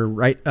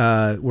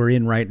we're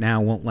in right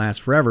now won't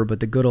last forever,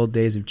 but the good old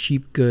days of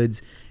cheap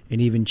goods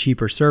and even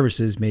cheaper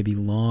services may be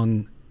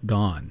long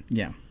gone.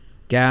 Yeah.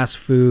 Gas,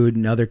 food,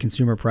 and other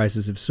consumer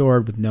prices have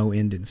soared with no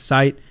end in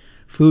sight.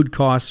 Food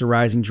costs are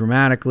rising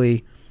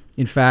dramatically.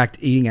 In fact,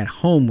 eating at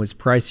home was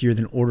pricier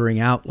than ordering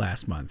out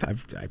last month.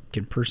 I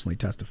can personally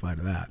testify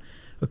to that.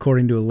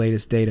 According to the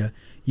latest data,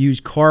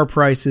 used car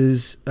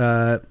prices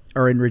are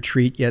in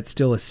retreat, yet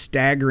still a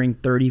staggering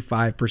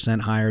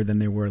 35% higher than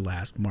they were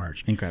last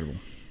March. Incredible.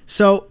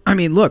 So,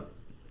 look,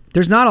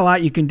 there's not a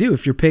lot you can do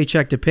if you're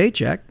paycheck to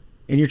paycheck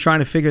and you're trying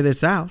to figure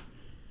this out.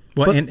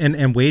 Well,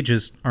 and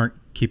wages aren't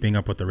keeping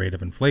up with the rate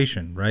of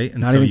inflation, right?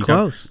 And not even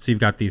close. So you've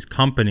got these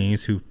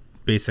companies who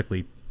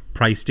basically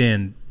priced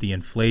in the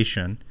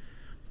inflation,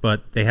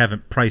 but they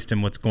haven't priced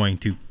in what's going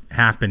to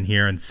happen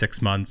here in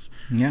 6 months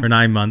or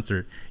 9 months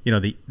or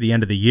the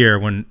end of the year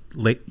when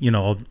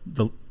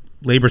the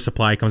labor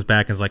supply comes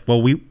back and is like,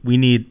 well, we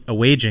need a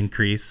wage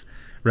increase,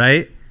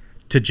 right?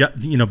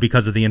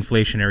 Because of the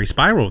inflationary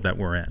spiral that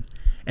we're in.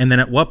 And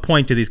then at what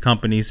point do these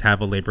companies have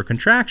a labor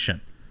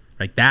contraction?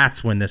 Like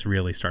that's when this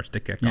really starts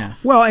to kick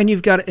off. Well, and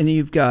you've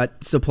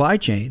got supply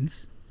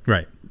chains,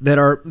 right, that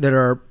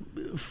are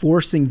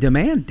forcing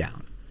demand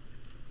down,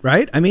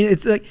 right?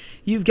 It's like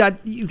you've got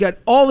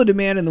all the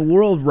demand in the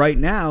world right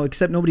now,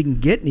 except nobody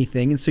can get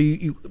anything, and so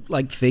you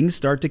things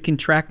start to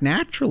contract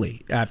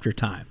naturally after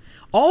time.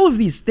 All of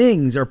these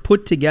things are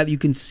put together. You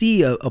can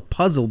see a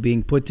puzzle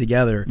being put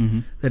together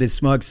that, as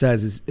Smug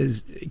says,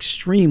 is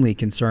extremely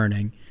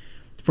concerning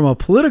from a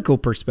political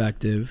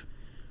perspective.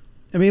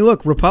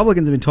 Look,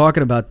 Republicans have been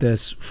talking about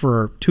this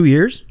for 2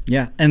 years.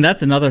 Yeah, and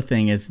that's another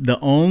thing is the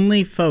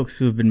only folks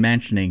who have been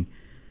mentioning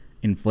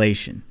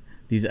inflation,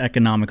 these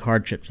economic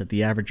hardships that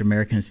the average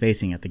American is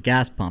facing at the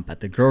gas pump, at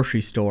the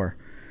grocery store,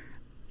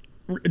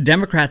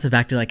 Democrats have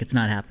acted like it's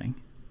not happening.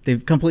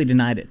 They've completely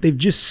denied it. They've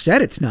just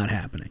said it's not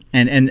happening.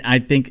 And I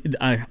think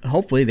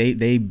hopefully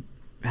they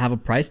have a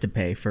price to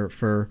pay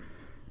for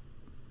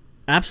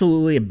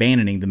absolutely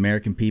abandoning the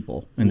American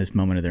people in this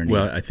moment of their need.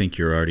 Well, I think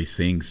you're already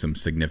seeing some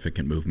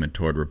significant movement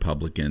toward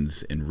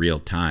Republicans in real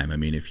time. I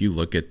mean, if you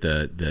look at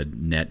the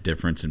net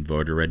difference in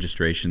voter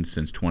registration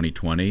since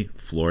 2020,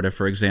 Florida,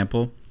 for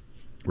example,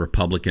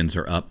 Republicans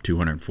are up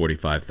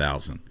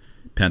 245,000.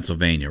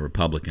 Pennsylvania,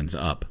 Republicans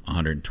up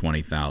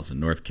 120,000.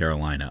 North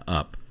Carolina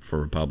up for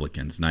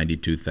Republicans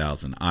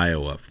 92,000.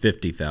 Iowa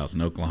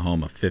 50,000.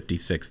 Oklahoma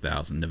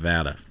 56,000.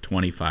 Nevada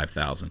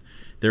 25,000.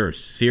 There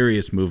is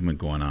serious movement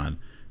going on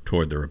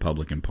toward the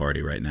Republican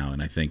Party right now,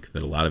 and I think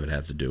that a lot of it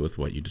has to do with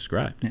what you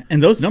described.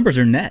 And those numbers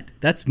are net.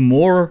 That's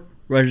more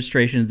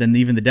registrations than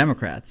even the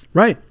Democrats.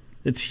 Right.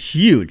 It's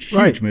huge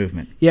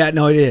movement. Yeah,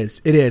 no, it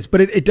is. It is.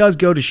 But it does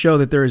go to show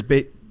that there is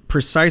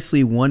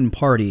precisely one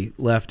party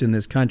left in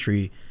this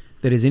country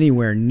that is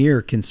anywhere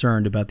near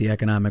concerned about the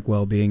economic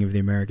well-being of the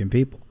American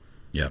people.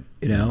 Yeah.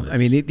 You know, I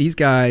mean, these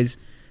guys,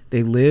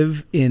 they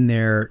live in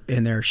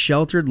their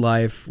sheltered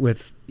life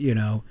with, you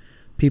know,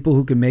 people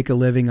who can make a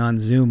living on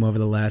Zoom over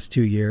the last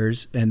 2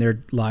 years, and their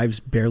lives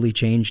barely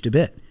changed a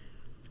bit.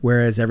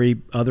 Whereas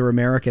every other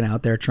American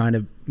out there trying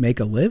to make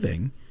a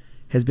living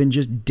has been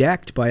just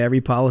decked by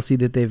every policy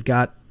that they've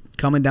got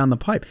coming down the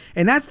pipe.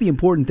 And that's the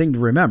important thing to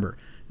remember.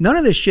 None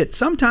of this shit,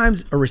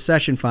 sometimes a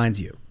recession finds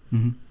you,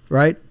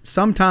 right?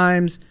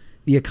 Sometimes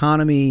the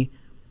economy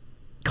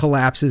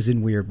collapses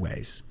in weird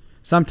ways.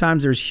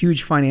 Sometimes there's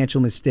huge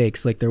financial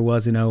mistakes like there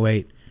was in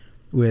 2008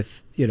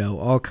 with, you know,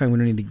 all kind, we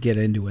don't need to get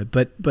into it,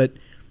 but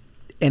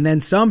and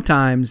then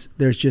sometimes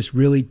there's just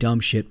really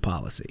dumb shit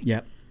policy.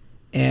 Yep.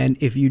 And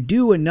if you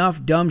do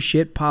enough dumb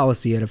shit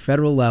policy at a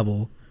federal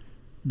level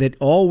that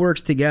all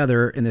works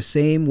together in the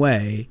same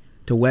way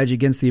to wedge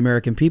against the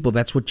American people,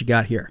 that's what you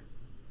got here.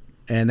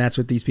 And that's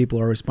what these people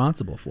are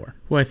responsible for.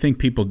 Well, I think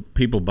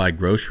people buy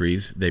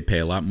groceries. They pay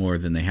a lot more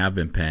than they have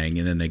been paying,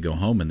 and then they go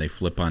home and they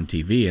flip on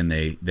TV and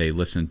they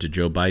listen to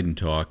Joe Biden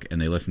talk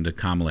and they listen to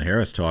Kamala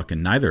Harris talk,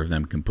 and neither of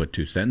them can put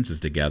two sentences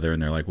together,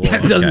 and they're like, well,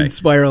 that doesn't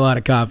inspire a lot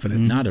of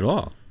confidence. Not at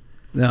all.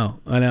 No,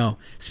 I know.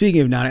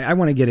 Speaking of not, I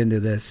want to get into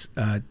this,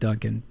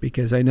 Duncan,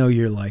 because I know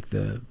you're like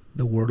the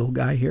Wordle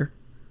guy here.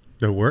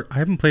 I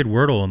haven't played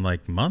Wordle in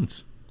like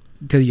months.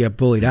 Because you got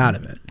bullied out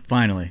of it.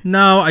 Finally.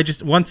 No, I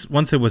just once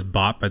it was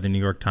bought by the New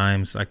York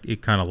Times,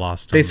 it kind of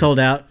lost. They sold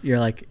out. You're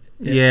like,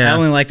 yeah. I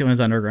only liked it when it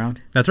was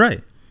underground. That's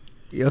right.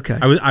 Okay.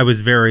 I was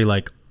very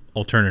like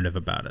alternative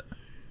about it.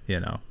 You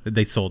know,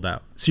 they sold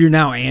out. So you're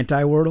now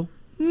anti-Wordle?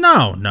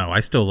 No, I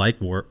still like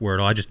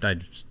Wordle. I just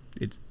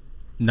it's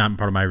not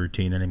part of my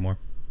routine anymore.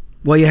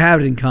 Well, you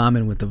have it in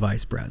common with the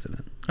vice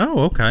president.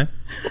 Oh, okay.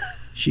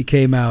 She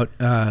came out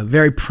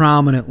very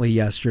prominently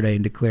yesterday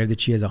and declared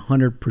that she has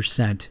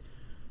 100%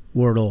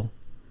 Wordle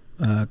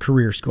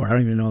career score. I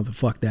don't even know what the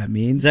fuck that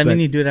means. Does that mean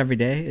you do it every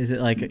day? Is it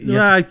like?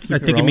 Yeah, I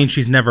think it means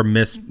she's never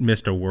missed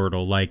a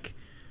Wordle. Like,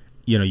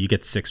 you know, you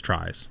get 6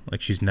 tries. Like,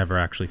 she's never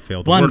actually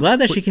failed. Well, I'm glad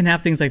that she can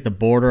have things like the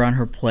border on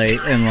her plate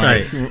and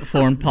like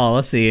foreign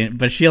policy,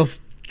 but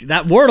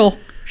that Wordle.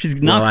 She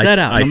knocks that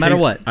out no matter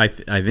what. I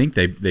think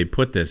they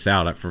put this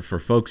out for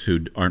folks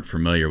who aren't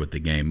familiar with the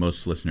game.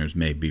 Most listeners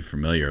may be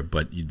familiar,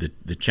 but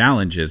the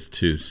challenge is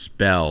to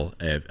spell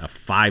a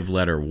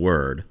 5-letter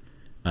word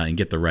and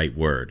get the right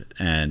word.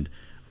 And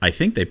I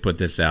think they put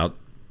this out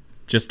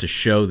just to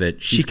show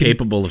that she's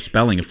capable of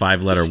spelling a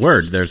 5-letter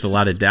word. There's a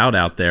lot of doubt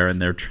out there,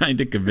 and they're trying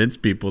to convince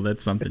people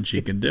that's something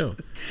she can do.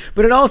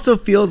 But it also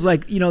feels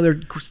like, you know, they're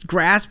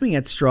grasping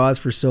at straws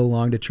for so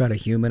long to try to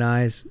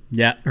humanize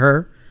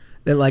her.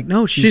 They're like,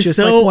 no, she's just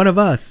like one of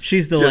us.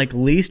 She's the like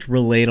least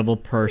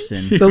relatable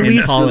person. The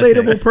least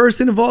relatable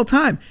person of all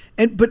time.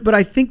 And but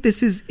I think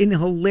this is in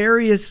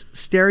hilarious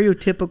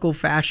stereotypical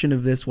fashion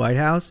of this White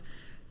House.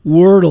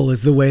 Wordle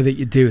is the way that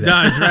you do that.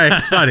 No, it's right.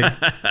 It's funny.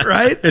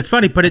 Right? It's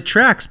funny, but it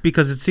tracks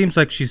because it seems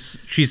like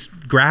she's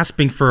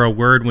grasping for a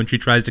word when she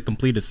tries to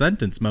complete a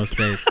sentence most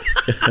days.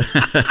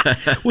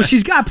 Well,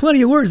 she's got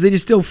plenty of words. They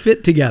just don't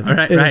fit together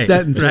in a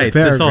sentence or a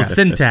paragraph. This whole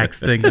syntax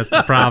thing, that's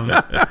the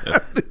problem.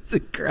 It's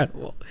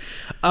incredible.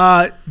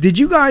 Did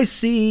you guys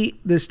see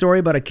the story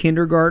about a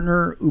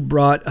kindergartner who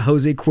brought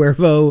Jose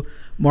Cuervo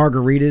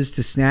margaritas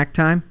to snack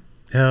time?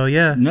 Hell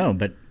yeah. No,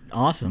 but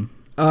awesome.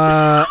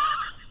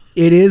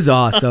 It is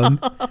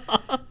awesome.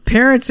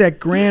 Parents at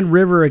Grand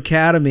River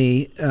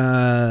Academy,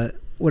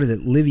 what is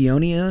it,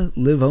 Livonia,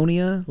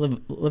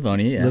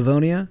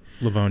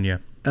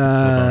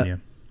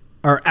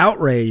 are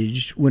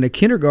outraged when a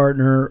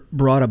kindergartner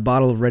brought a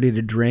bottle of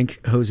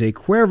ready-to-drink Jose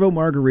Cuervo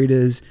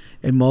margaritas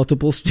and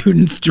multiple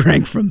students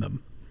drank from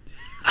them.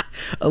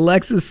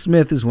 Alexis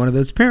Smith is one of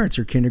those parents.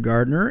 Her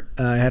kindergartner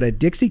had a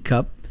Dixie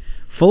cup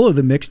full of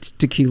the mixed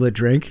tequila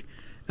drink,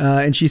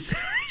 and she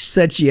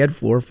said she had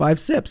 4 or 5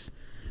 sips.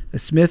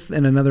 Smith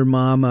and another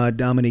mom,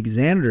 Dominique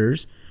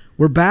Zanders,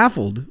 were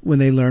baffled when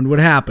they learned what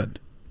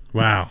happened.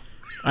 Wow.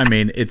 I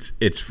mean,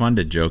 it's fun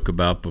to joke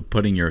about, but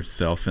putting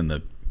yourself in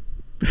the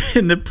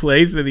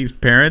place of these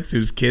parents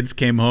whose kids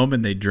came home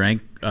and they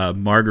drank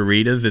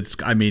margaritas,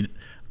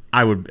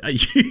 I would.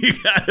 You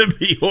gotta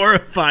be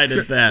horrified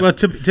at that. Well,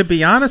 to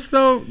be honest,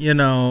 though,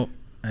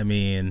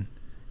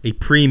 a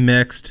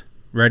pre-mixed,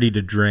 ready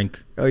to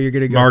drink. Oh, you're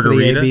gonna go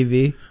margarita for the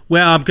ABV?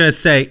 Well, I'm gonna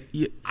say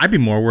I'd be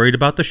more worried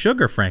about the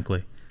sugar,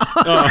 frankly.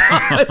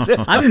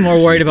 I'd be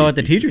more worried about what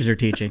the teachers are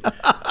teaching.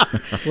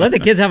 Let the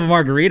kids have a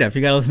margarita if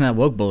you got to listen to that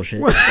woke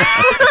bullshit. It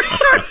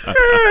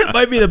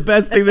might be the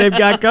best thing they've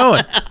got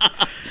going.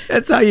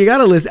 That's how you got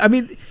to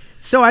listen.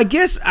 So I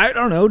guess, I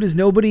don't know, does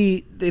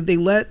nobody, they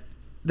let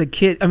the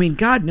kid,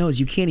 God knows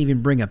you can't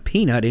even bring a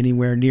peanut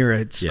anywhere near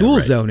a school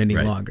zone any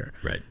longer.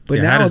 Right. But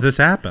how does this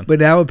happen? But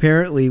now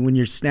apparently when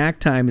your snack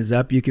time is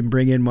up, you can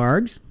bring in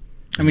margs.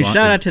 Shout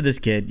out to this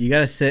kid. You got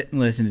to sit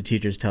and listen to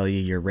teachers tell you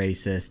you're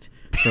racist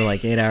for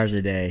like 8 hours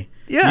a day.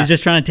 Yeah. He's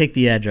just trying to take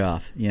the edge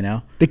off,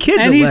 The kid's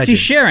and a legend. He's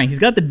sharing. He's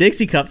got the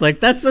Dixie cups.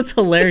 Like, that's what's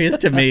hilarious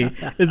to me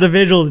is the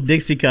visual of the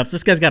Dixie cups.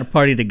 This guy's got a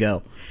party to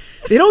go.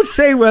 They don't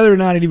say whether or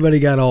not anybody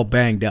got all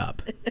banged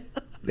up.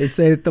 They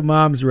say that the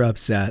moms were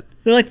upset.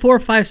 They're like 4 or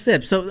 5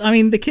 sips. So,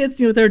 the kids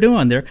knew what they're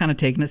doing. They're kind of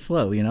taking it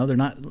slow, They're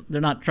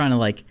not trying to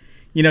like,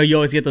 you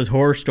always get those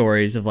horror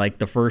stories of like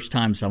the first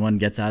time someone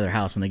gets out of their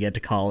house when they get to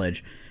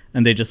college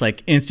and they just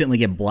like instantly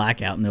get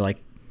blackout and they're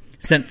like,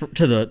 sent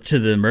to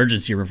the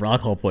emergency room for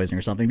alcohol poisoning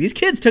or something. These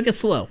kids took it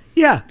slow.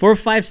 Yeah. 4 or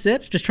 5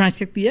 sips, just trying to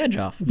kick the edge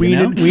off.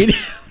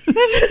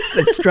 It's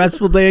a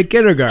stressful day at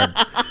kindergarten.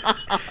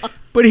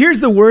 But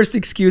here's the worst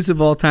excuse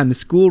of all time. The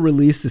school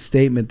released a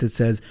statement that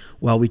says,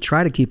 "Well, we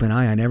try to keep an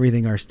eye on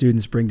everything our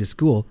students bring to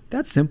school.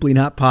 That's simply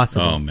not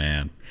possible." Oh,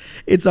 man.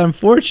 It's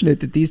unfortunate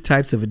that these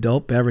types of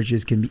adult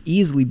beverages can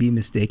easily be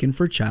mistaken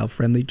for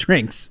child-friendly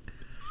drinks.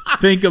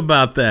 Think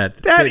about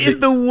that. That is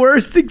the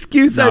worst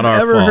excuse I've Not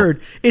our ever fault.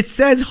 heard. It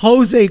says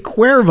Jose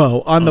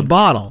Cuervo on the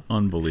bottle.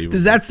 Unbelievable.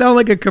 Does that sound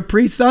like a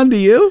Capri Sun to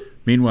you?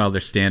 Meanwhile,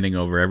 they're standing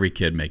over every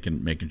kid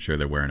making sure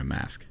they're wearing a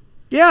mask.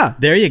 Yeah.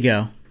 There you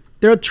go.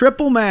 They're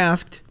triple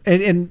masked.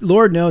 And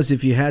Lord knows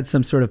if you had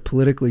some sort of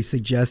politically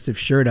suggestive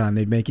shirt on,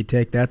 they'd make you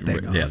take that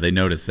thing off. Yeah, they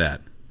notice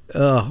that.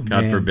 Oh,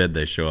 God man. forbid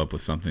they show up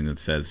with something that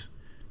says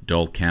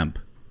Dole Kemp.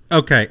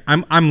 Okay,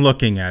 I'm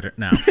looking at it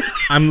now.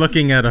 I'm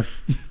looking at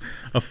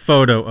a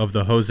photo of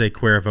the Jose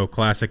Cuervo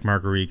Classic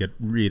Margarita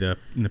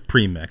in the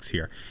premix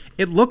here.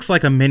 It looks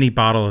like a mini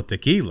bottle of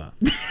tequila,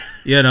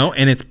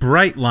 and it's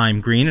bright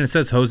lime green, and it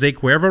says Jose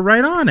Cuervo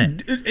right on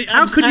it.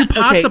 How could you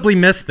possibly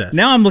miss this?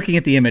 Now I'm looking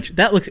at the image.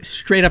 That looks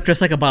straight up just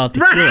like a bottle of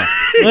tequila,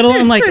 let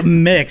alone like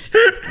mixed.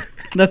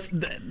 That's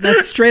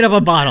straight up a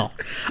bottle.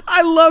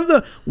 I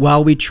love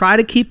well, we try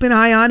to keep an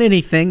eye on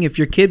anything. If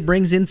your kid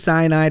brings in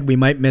cyanide, we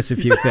might miss a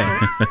few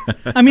things.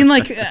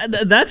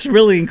 That's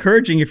really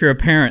encouraging if you're a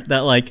parent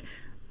that like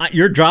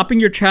you're dropping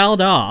your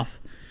child off,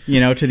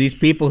 to these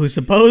people who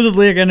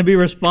supposedly are going to be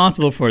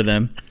responsible for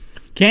them.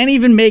 Can't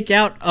even make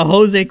out a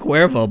Jose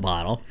Cuervo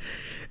bottle.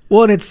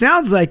 Well, and it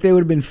sounds like they would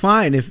have been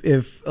fine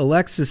if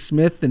Alexis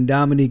Smith and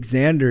Dominique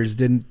Zanders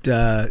didn't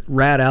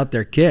rat out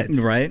their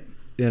kids. Right.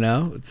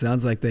 It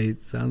sounds like they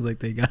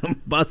got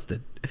them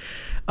busted.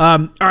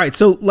 All right.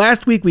 So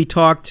last week we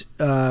talked,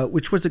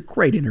 which was a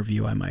great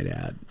interview, I might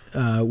add,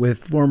 with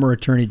former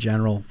Attorney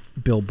General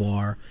Bill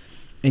Barr,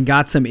 and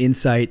got some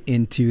insight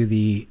into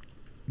the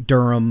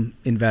Durham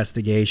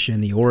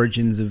investigation, the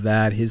origins of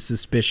that, his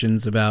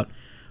suspicions about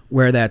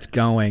where that's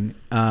going.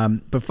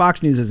 But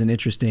Fox News has an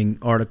interesting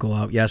article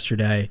out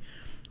yesterday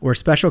where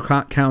Special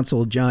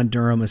Counsel John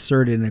Durham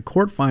asserted in a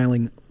court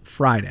filing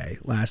Friday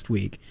last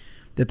week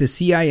that the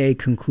CIA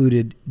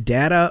concluded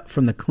data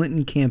from the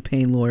Clinton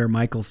campaign lawyer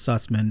Michael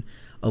Sussman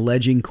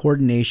alleging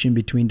coordination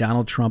between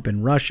Donald Trump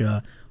and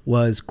Russia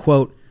was,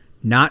 quote,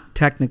 not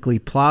technically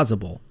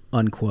plausible,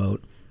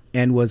 unquote,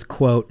 and was,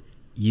 quote,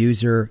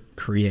 user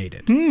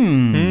created.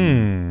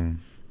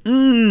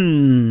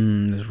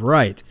 That's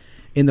right.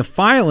 In the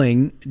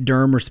filing,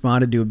 Durham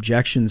responded to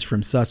objections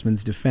from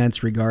Sussman's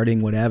defense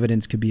regarding what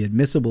evidence could be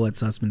admissible at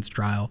Sussman's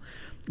trial,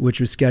 which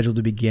was scheduled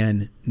to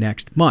begin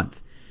next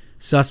month.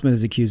 Sussman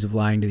is accused of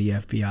lying to the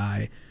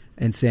FBI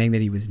and saying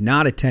that he was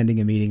not attending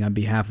a meeting on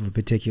behalf of a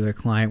particular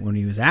client when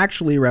he was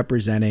actually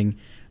presenting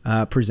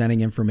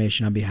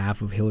information on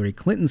behalf of Hillary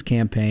Clinton's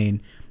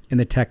campaign and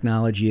the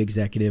technology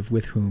executive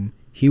with whom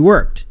he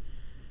worked.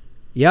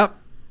 Yep.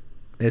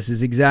 This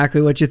is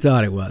exactly what you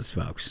thought it was,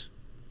 folks.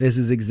 This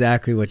is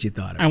exactly what you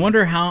thought it was. I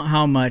wonder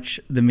how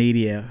much the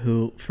media,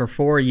 who for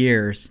 4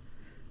 years,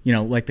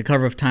 like the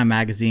cover of Time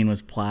magazine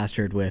was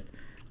plastered with,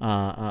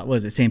 what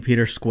was it, St.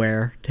 Peter's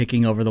Square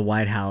taking over the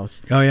White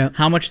House. Oh, yeah.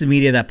 How much the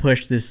media that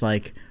pushed this,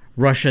 like,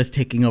 Russia's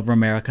taking over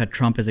America,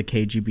 Trump is a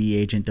KGB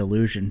agent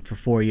delusion for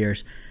 4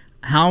 years.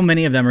 How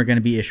many of them are going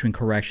to be issuing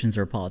corrections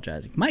or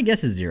apologizing? My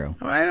guess is 0.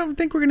 I don't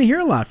think we're going to hear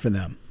a lot from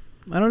them.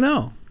 I don't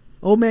know.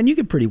 Old man, you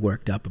get pretty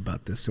worked up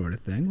about this sort of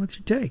thing. What's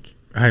your take?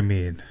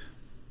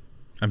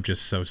 I'm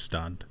just so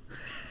stunned.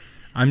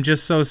 I'm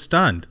just so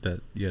stunned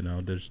that,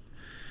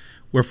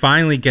 we're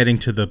finally getting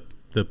to the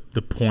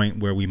point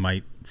where we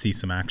might see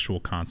some actual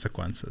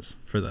consequences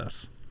for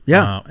this.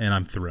 Yeah. And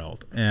I'm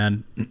thrilled.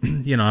 And,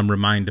 I'm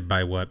reminded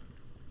by what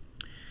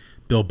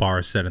Bill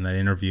Barr said in that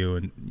interview.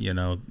 And,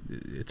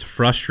 it's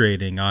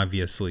frustrating,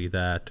 obviously,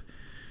 that,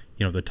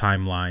 the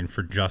timeline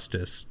for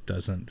justice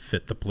doesn't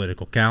fit the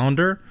political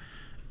calendar.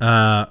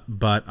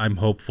 But I'm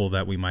hopeful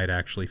that we might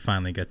actually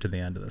finally get to the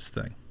end of this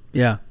thing.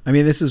 Yeah. I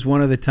mean, this is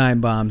one of the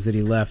time bombs that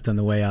he left on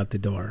the way out the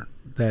door.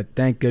 That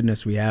thank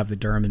goodness we have the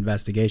Durham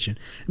investigation.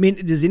 I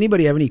mean, does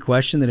anybody have any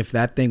question that if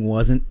that thing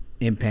wasn't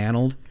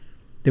impaneled,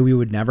 that we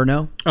would never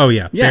know? Oh,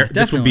 yeah. Yeah,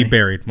 this would be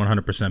buried,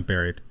 100%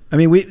 buried. I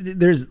mean,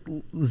 there's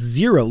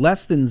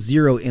less than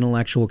zero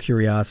intellectual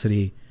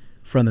curiosity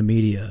from the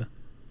media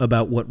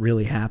about what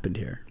really happened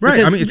here. Right.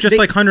 Because I mean, it's just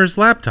like Hunter's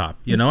laptop.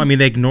 I mean,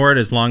 they ignore it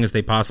as long as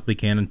they possibly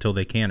can until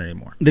they can't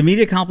anymore. The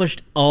media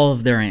accomplished all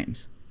of their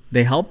aims.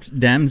 They helped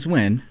Dems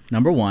win,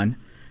 number one.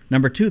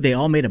 Number two, they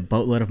all made a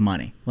boatload of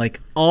money. Like,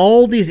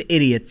 all these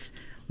idiots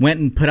went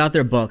and put out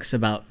their books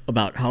about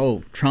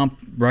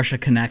Trump-Russia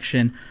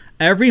connection.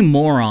 Every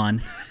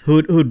moron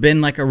who'd been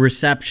like a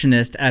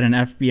receptionist at an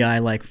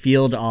FBI like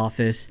field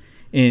office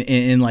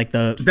in like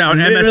the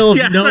middle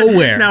of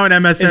nowhere. Now an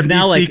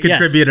MSNBC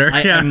contributor.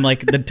 Yes, I'm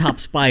like the top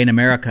spy in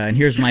America, and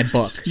here's my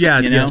book. Yeah.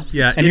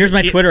 And here's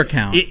my Twitter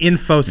account.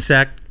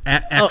 InfoSec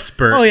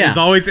expert is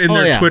always in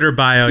their Twitter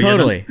bio.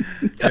 Totally.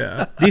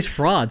 Yeah. These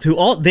frauds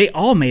they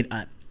all made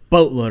a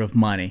boatload of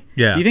money.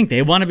 Yeah. Do you think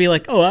they want to be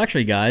like, oh,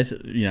 actually, guys,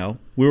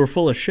 we were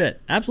full of shit?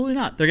 Absolutely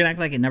not. They're going to act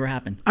like it never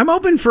happened. I'm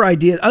open for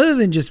ideas, other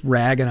than just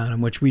ragging on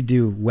them, which we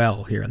do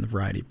well here in the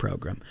Variety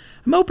program.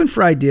 I'm open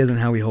for ideas on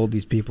how we hold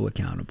these people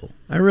accountable.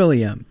 I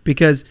really am.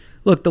 Because,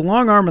 look, the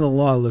long arm of the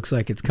law looks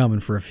like it's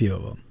coming for a few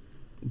of them.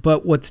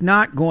 But what's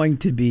not going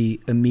to be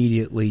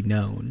immediately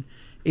known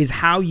is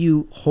how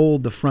you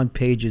hold the front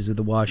pages of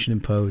the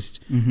Washington Post,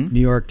 New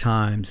York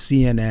Times,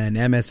 CNN,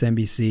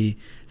 MSNBC,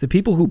 the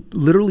people who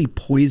literally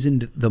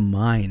poisoned the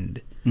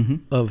mind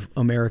of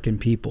American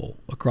people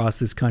across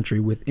this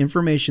country with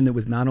information that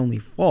was not only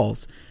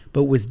false,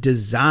 but was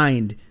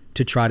designed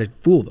to try to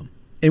fool them.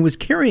 And was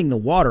carrying the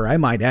water, I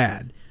might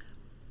add,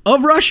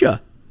 of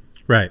Russia.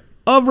 Right.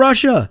 Of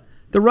Russia.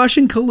 The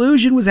Russian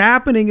collusion was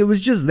happening. It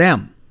was just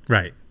them.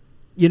 Right.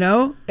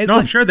 And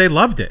I'm sure they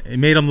loved it. It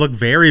made them look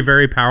very,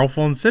 very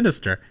powerful and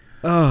sinister.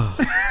 Oh,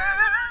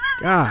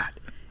 God.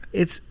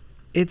 It's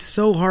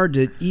so hard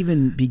to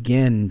even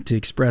begin to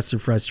express their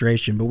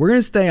frustration, but we're going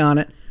to stay on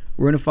it.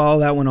 We're going to follow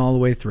that one all the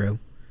way through.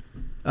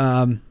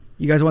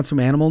 You guys want some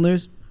animal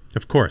news?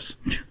 Of course.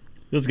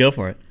 Let's go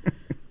for it.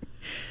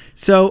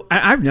 So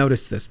I've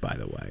noticed this, by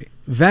the way.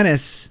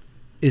 Venice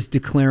is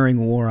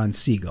declaring war on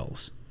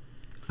seagulls.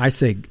 I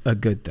say a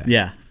good thing.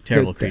 Yeah.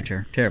 Terrible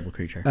creature.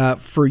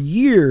 For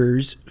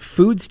years,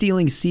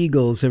 food-stealing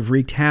seagulls have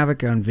wreaked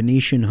havoc on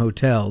Venetian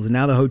hotels, and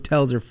now the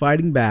hotels are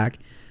fighting back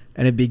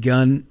and have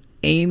begun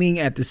aiming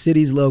at the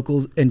city's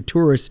locals and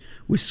tourists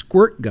with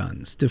squirt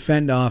guns to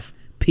fend off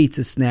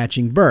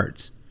pizza-snatching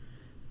birds.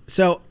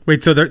 So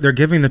wait, so they're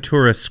giving the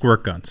tourists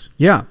squirt guns?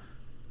 Yeah.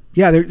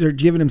 Yeah, they're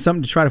giving them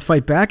something to try to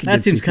fight back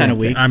against. That seems kind of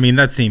weak. I mean,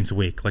 that seems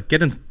weak. Like, get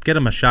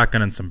them a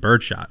shotgun and some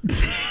birdshot.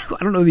 I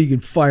don't know that you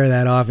can fire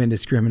that off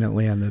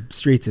indiscriminately on the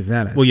streets of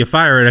Venice. Well, you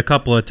fire it a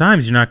couple of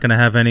times, you're not going to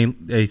have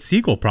a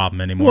seagull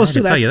problem anymore. Well,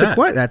 so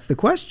that's the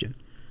question.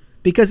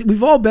 Because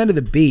we've all been to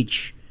the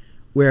beach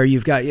where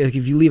you've got, like,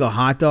 if you leave a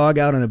hot dog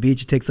out on a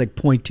beach, it takes like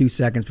 0.2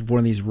 seconds before one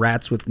of these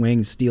rats with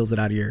wings steals it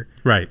out of your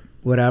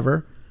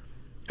whatever.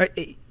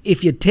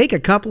 If you take a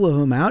couple of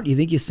them out, you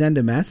think you send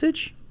a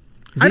message?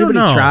 Has anybody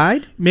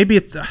tried? Maybe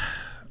it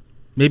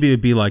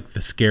would be like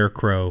the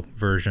Scarecrow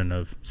version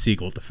of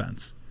seagull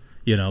defense.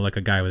 Like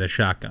a guy with a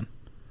shotgun.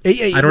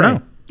 I don't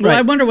know. Well,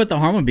 I wonder what the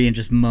harm would be in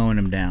just mowing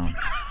them down.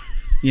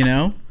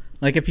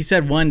 Like if you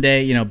said one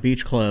day,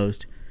 beach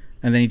closed,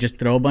 and then you just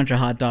throw a bunch of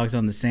hot dogs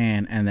on the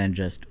sand and then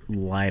just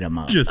light them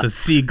up. Just a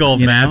seagull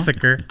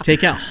massacre.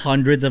 Take out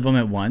hundreds of them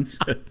at once.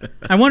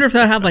 I wonder if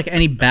that would have like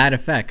any bad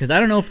effect, because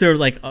I don't know if they're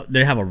like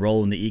they have a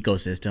role in the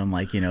ecosystem,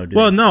 like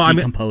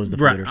decompose the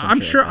food or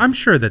something. I'm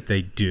sure that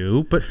they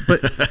do, but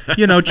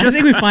just I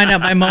think we find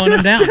out by mowing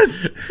them down.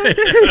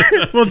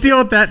 We'll deal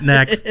with that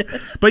next.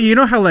 But you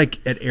know how like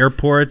at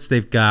airports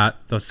they've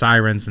got those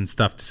sirens and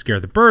stuff to scare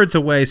the birds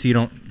away, so you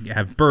don't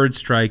have bird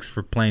strikes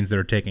for planes that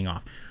are taking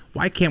off.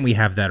 Why can't we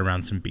have that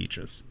around some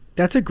beaches?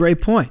 That's a great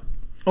point.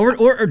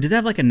 Or do they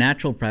have like a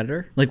natural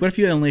predator? Like what if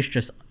you unleash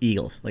just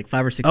eagles, like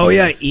 5 or 6 eagles?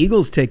 Yeah,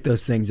 eagles take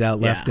those things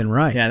out left and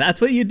right. Yeah, that's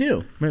what you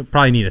do. We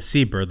probably need a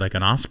seabird like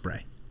an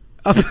osprey.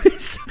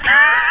 Some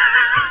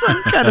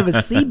kind of a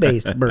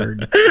sea-based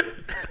bird.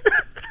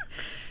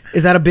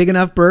 Is that a big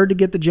enough bird to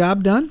get the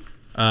job done?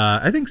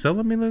 I think so.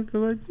 Let me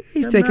look.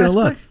 He's taking a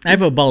look. I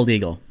have a bald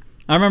eagle.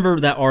 I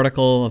remember that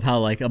article of how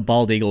like a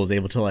bald eagle was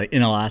able to like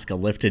in Alaska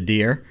lift a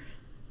deer.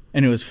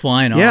 And it was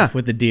flying off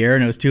with the deer,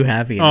 and it was too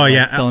heavy.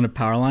 And fell into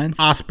power lines.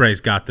 Osprey's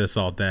got this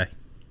all day.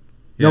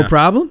 Yeah. No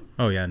problem?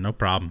 Oh, yeah, no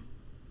problem.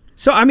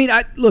 So, I mean,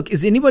 look,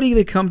 is anybody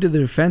going to come to the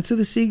defense of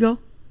the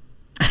seagull?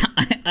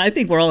 I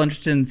think we're all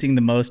interested in seeing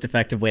the most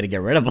effective way to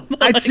get rid of them.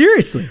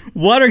 Seriously,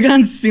 water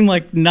guns seem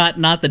like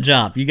not the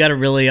job. You got to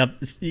really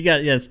You got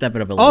to step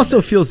it up a little. Also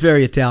bit. feels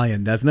very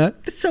Italian, doesn't it?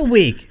 It's so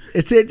weak.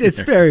 It's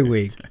very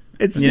weak.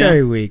 It's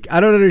very weak. I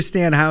don't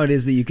understand how it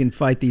is that you can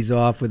fight these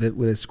off with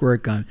a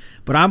squirt gun,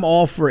 but I'm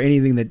all for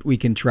anything that we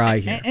can try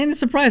here. And it's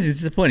surprising. It's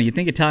disappointing. You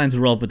think Italians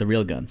would roll up with the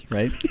real guns,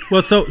 right?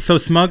 Well, so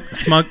smug.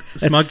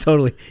 That's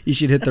totally. You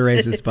should hit the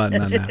racist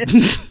button on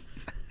that.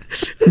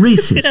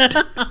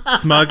 Racist.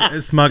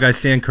 Smug. I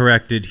stand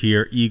corrected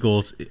here.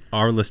 Eagles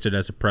are listed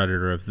as a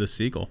predator of this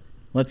eagle.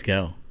 Let's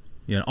go.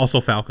 Yeah. Also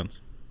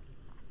falcons.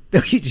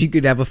 You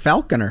could have a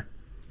falconer.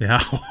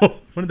 Yeah.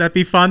 Wouldn't that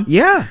be fun?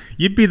 Yeah.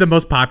 You'd be the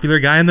most popular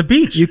guy on the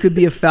beach. You could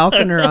be a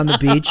falconer on the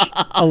beach,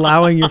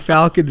 allowing your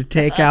falcon to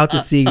take out the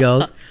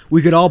seagulls.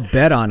 We could all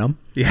bet on them.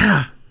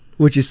 Yeah.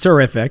 Which is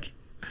terrific.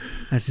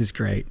 This is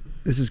great.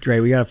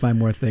 We got to find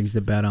more things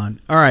to bet on.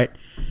 All right.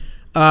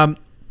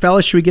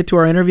 Fellas, should we get to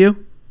our interview?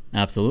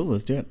 Absolutely.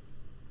 Let's do it.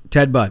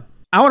 Ted Budd.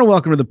 I want to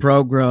welcome to the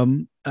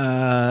program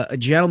a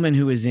gentleman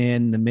who is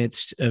in the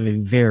midst of a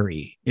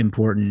very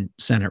important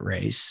Senate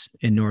race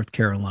in North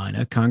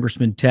Carolina,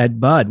 Congressman Ted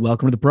Budd.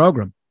 Welcome to the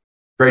program.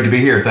 Great to be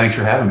here. Thanks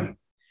for having me.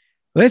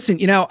 Listen,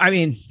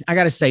 I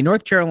got to say,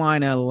 North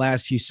Carolina, the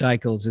last few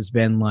cycles has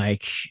been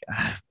like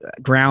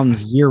ground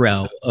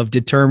zero of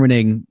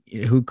determining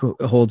who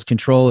holds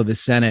control of the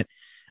Senate.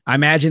 I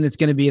imagine it's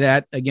going to be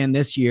that again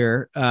this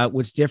year.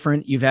 What's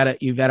different? You've had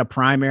a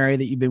primary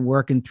that you've been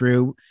working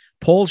through.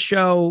 Polls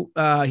show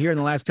here in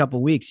the last couple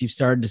of weeks, you've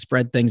started to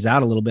spread things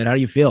out a little bit. How do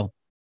you feel?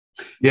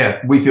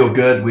 Yeah, we feel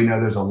good. We know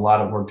there's a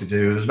lot of work to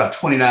do. There's about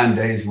 29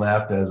 days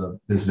left as of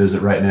this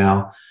visit right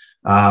now.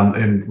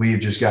 And we've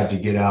just got to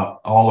get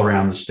out all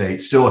around the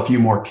state. Still a few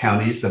more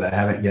counties that I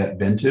haven't yet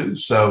been to.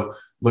 So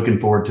looking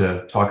forward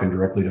to talking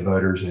directly to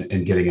voters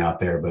and getting out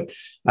there. But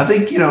I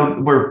think,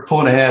 we're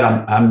pulling ahead.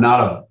 I'm not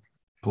a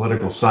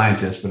political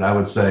scientist, but I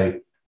would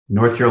say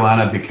North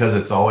Carolina, because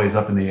it's always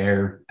up in the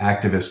air,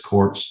 activist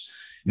courts,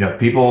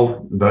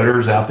 people,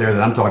 voters out there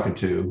that I'm talking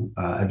to,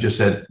 have just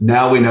said,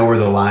 now we know where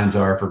the lines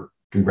are for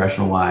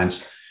congressional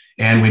lines.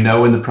 And we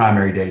know when the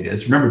primary date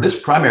is. Remember,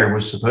 this primary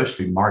was supposed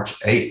to be March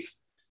 8th.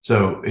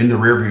 So in the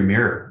rearview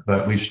mirror,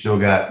 but we've still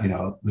got,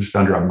 just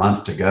under a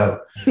month to go.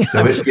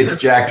 So it gets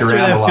jacked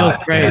around a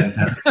lot. Great.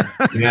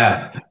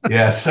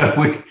 Yeah. So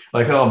we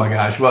oh my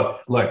gosh. Well,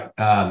 look,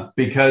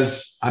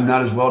 because I'm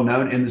not as well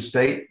known in the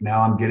state,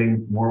 now I'm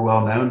getting more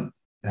well known.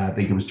 I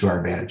think it was to our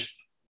advantage.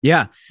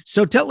 Yeah.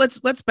 So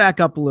let's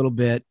back up a little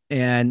bit,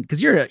 and because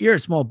you're a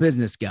small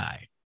business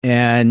guy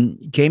and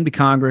you came to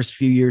Congress a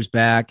few years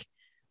back.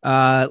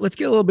 Let's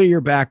get a little bit of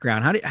your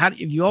background. How have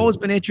you always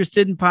been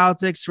interested in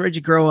politics? Where'd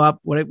you grow up?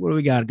 What do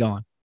we got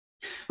going?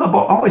 I've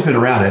always been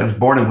around it. I was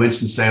born in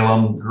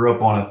Winston-Salem, grew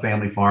up on a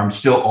family farm,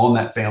 still on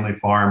that family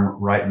farm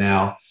right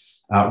now,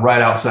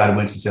 right outside of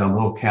Winston-Salem,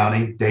 little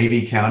county,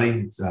 Davie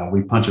County.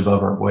 We punch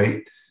above our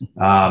weight. And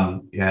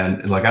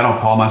I don't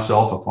call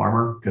myself a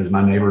farmer because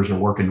my neighbors are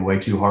working way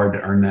too hard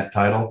to earn that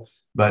title,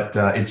 but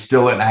it's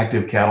still an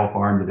active cattle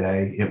farm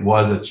today. It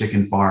was a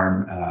chicken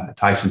farm,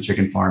 Tyson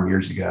chicken farm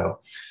years ago.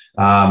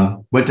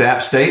 Went to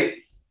App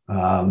State,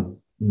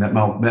 met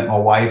my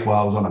wife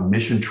while I was on a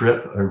mission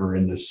trip over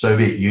in the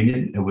Soviet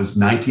Union. It was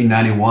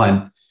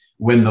 1991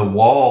 when the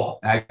wall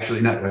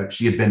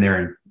she had been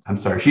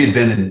there. She had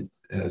been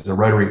as a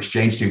Rotary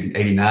exchange student in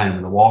 89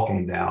 when the wall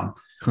came down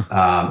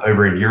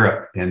over in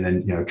Europe, and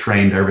then,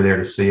 trained over there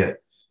to see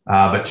it.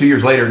 But 2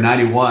 years later,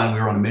 91,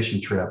 we were on a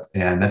mission trip,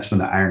 and that's when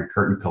the Iron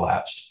Curtain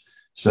collapsed.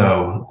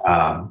 So,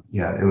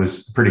 it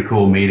was a pretty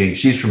cool meeting.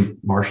 She's from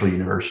Marshall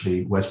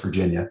University, West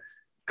Virginia,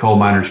 coal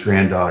miner's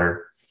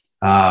granddaughter.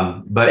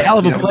 But a hell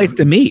of a place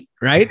to meet,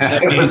 right?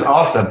 It was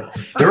awesome.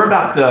 There were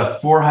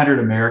about 400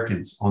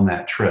 Americans on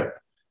that trip.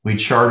 We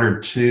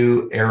chartered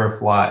 2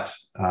 Aeroflot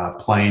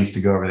planes to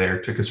go over there.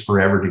 It took us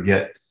forever to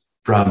get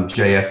from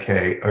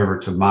JFK over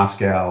to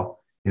Moscow,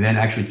 and then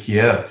actually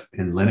Kiev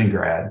and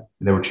Leningrad.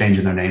 They were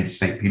changing their name to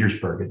St.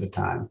 Petersburg at the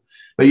time.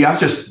 But I was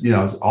just,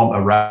 I was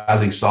a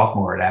rising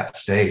sophomore at App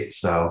State.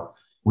 So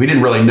we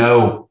didn't really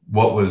know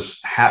what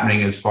was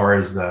happening as far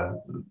as the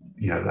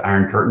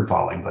Iron Curtain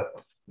falling. But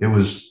it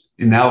was,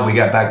 now when we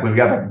got back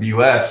to the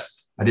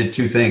US, I did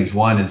 2 things.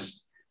 One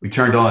is we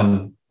turned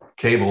on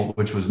cable,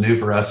 which was new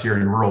for us here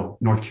in rural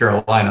North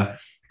Carolina,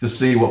 to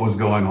see what was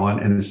going on.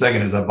 And the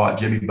second is I bought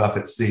Jimmy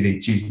Buffett's CD,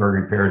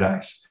 Cheeseburger in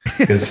Paradise,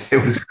 because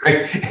it was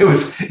great. It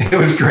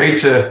was great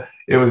to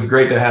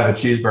have a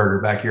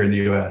cheeseburger back here in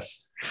the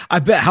US. I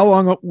bet. How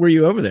long were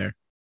you over there?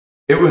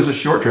 It was a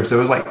short trip. So it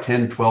was like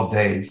 10, 12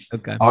 days,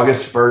 okay.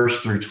 August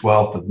 1st through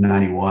 12th of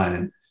 91.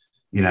 And,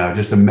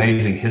 just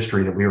amazing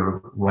history that we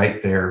were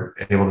right there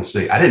able to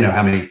see. I didn't know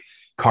how many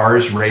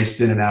cars raced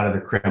in and out of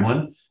the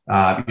Kremlin,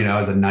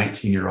 as a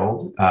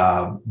 19-year-old.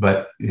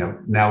 But,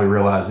 now we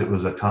realize it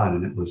was a ton,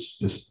 and it was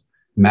just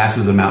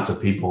massive amounts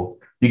of people.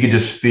 You could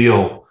just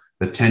feel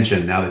the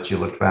tension now that you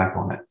looked back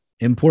on it.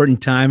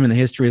 Important time in the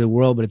history of the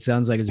world, but it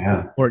sounds like it's an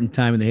important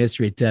time in the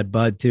history of Ted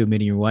Budd too,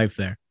 meeting your wife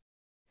there.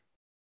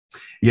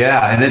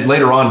 Yeah. And then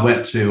later on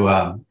went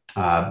to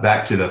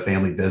back to the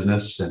family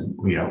business and,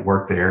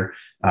 worked there.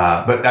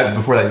 But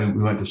before that,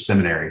 we went to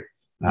seminary.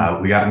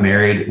 We got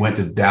married, went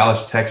to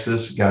Dallas,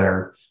 Texas, got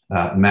our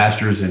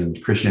master's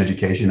in Christian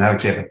education. I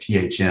actually have a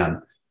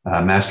THM,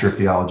 Master of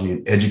Theology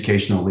in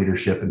Educational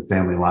Leadership and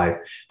Family Life.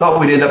 Thought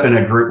we'd end up in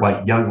a group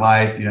like Young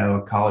Life,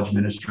 college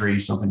ministry,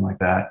 something like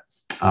that.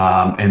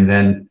 And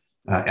then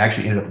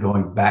actually ended up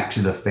going back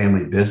to the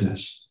family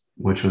business,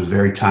 which was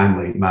very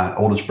timely. My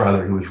oldest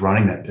brother, who was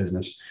running that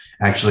business,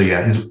 actually,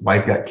 his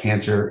wife got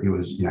cancer. He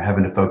was,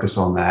 having to focus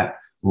on that,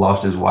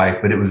 lost his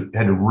wife, but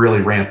had to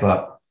really ramp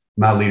up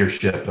my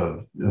leadership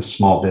of a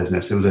small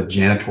business. It was a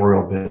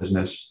janitorial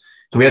business.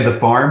 So we had the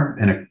farm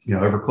and,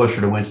 over closer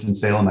to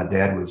Winston-Salem, my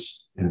dad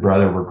and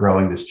brother were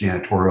growing this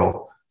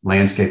janitorial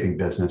landscaping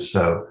business.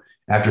 So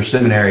after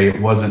seminary,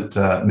 it wasn't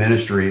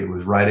ministry. It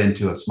was right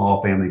into a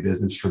small family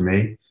business for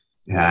me.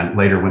 And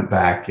later went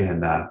back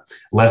and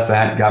left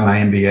that, got my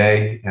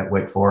MBA at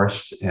Wake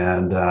Forest,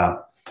 and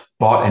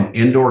bought an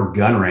indoor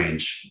gun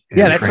range.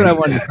 Yeah, that's what I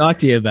wanted to talk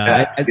to you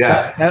about.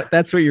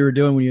 That's what you were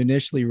doing when you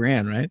initially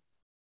ran, right?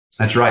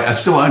 That's right. I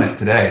still own it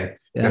today.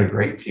 Got a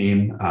great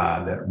team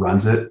that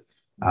runs it.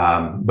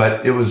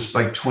 But it was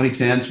like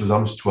 2010, so it was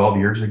almost 12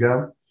 years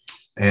ago.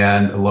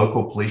 And a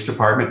local police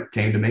department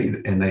came to me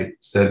and they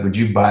said, would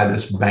you buy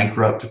this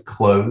bankrupt,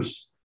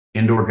 closed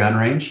indoor gun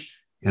range?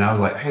 And I was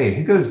like, hey,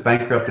 who goes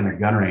bankrupt in a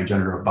gun range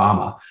under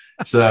Obama?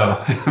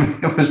 So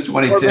it was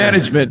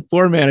 2010.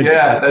 Poor management.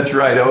 Yeah, that's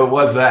right. Oh, it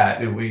was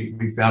that. And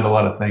we found a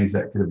lot of things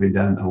that could have been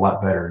done a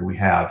lot better, and we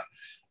have.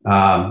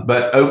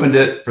 But opened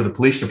it for the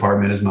police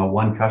department as my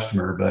one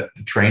customer. But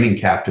the training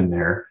captain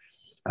there,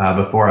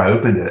 before I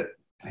opened it,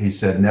 he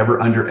said,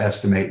 never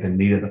underestimate the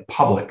need of the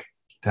public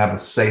to have a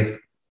safe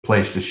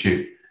place to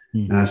shoot.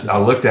 And I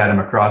looked at him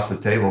across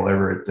the table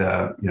over at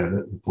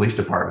the police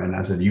department. And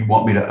I said, you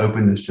want me to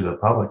open this to the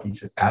public? He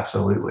said,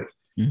 absolutely.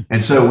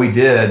 And so we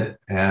did.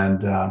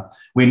 And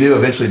we knew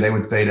eventually they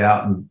would fade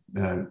out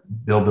and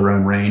build their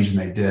own range. And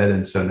they did.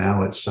 And so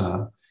now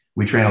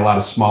we train a lot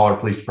of smaller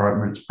police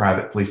departments,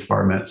 private police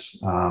departments,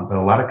 but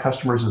a lot of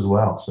customers as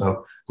well.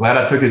 So glad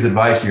I took his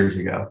advice years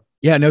ago.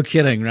 Yeah, no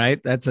kidding,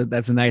 right? That's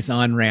a nice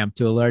on-ramp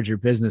to a larger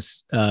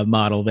business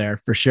model there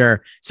for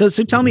sure. So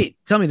tell me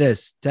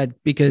this, Ted,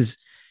 because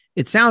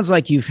it sounds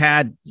like you've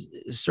had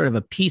sort of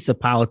a piece of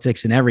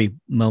politics in every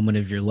moment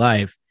of your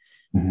life.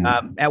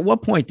 At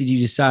what point did you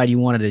decide you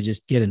wanted to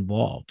just get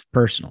involved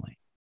personally?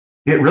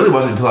 It really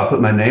wasn't until I put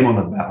my name on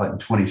the ballot in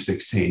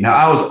 2016. Now,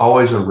 I was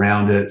always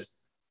around it.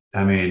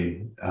 I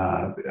mean,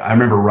 I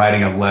remember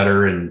writing a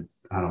letter in,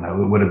 I don't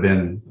know, it would have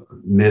been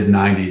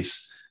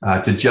mid-90s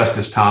to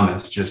Justice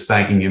Thomas, just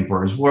thanking him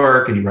for his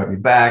work. And he wrote me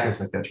back. I was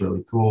like, that's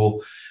really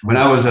cool. When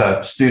I was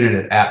a student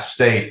at App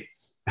State,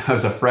 I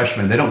was a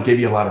freshman. They don't give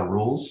you a lot of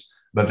rules,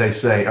 but they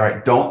say, all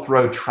right, don't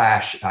throw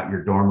trash out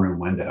your dorm room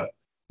window.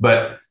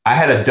 But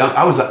I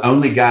was the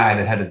only guy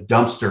that had a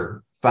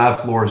dumpster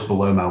 5 floors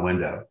below my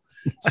window.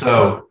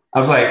 So I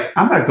was like,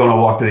 I'm not going to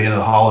walk to the end of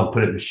the hall and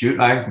put it in the chute.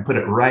 I can put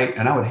it right,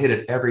 and I would hit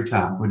it every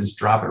time. We'd just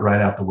drop it right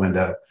out the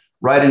window,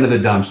 right into the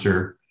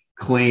dumpster,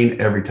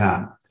 clean every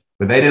time.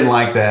 But they didn't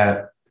like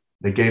that.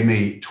 They gave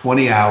me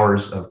 20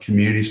 hours of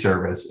community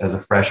service as a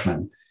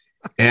freshman.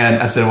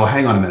 And I said, well,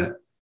 hang on a minute.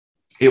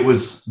 It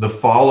was the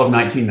fall of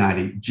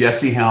 1990.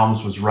 Jesse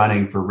Helms was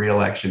running for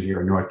re-election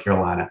here in North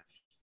Carolina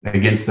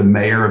against the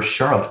mayor of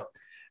Charlotte.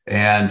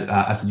 And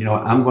I said,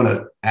 I'm going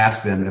to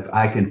ask them if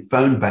I can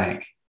phone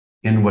bank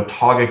in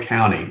Watauga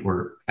County,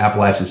 where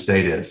Appalachian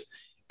State is.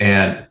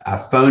 And I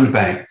phone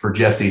banked for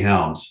Jesse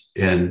Helms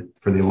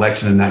for the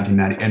election in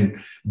 1990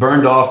 and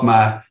burned off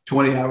my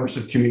 20 hours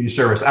of community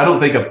service. I don't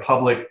think a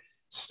public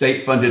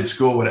state-funded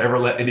school would ever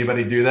let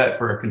anybody do that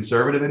for a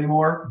conservative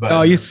anymore.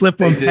 But you slipped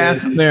one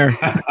past them there.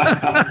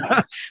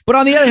 But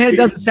on the other hand, it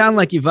doesn't sound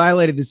like you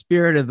violated the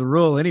spirit of the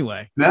rule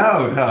anyway. No,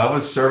 I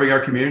was serving our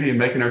community and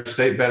making our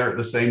state better at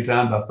the same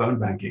time by phone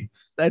banking.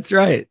 That's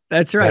right.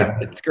 Yeah.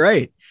 That's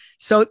great.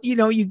 So,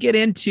 you get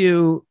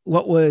into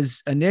what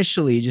was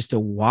initially just a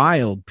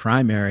wild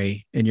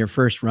primary in your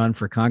first run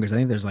for Congress. I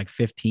think there's like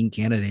 15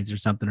 candidates or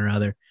something or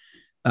other.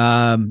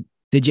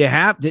 Did you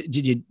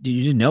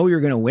just know you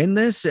were going to win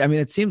this? I mean,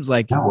 it seems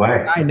like no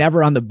way. I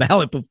never on the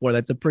ballot before.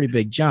 That's a pretty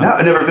big jump. No,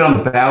 I've never been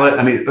on the ballot.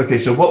 I mean, okay.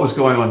 So what was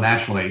going on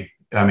nationally?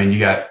 I mean, you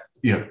got,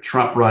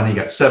 Trump run, you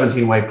got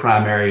 17-way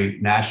primary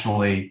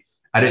nationally.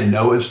 I didn't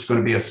know it was going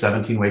to be a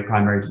 17-way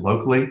primary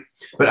locally,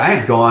 but I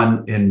had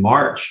gone in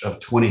March of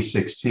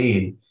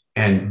 2016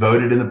 and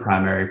voted in the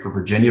primary for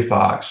Virginia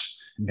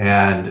Fox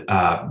and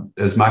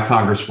as my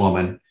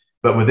congresswoman.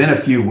 But within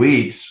a few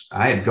weeks,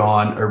 I had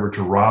gone over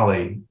to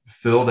Raleigh,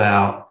 filled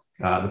out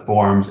the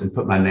forms, and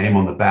put my name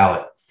on the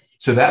ballot.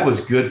 So that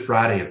was Good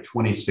Friday of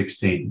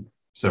 2016.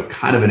 So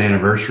kind of an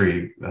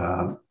anniversary.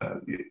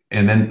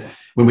 And then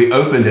when we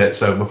opened it,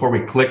 so before we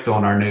clicked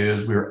on our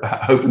news, we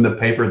opened the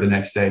paper the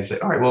next day and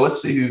said, all right, well,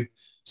 let's see who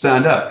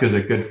signed up. Because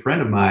a good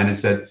friend of mine had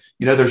said,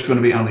 there's going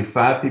to be only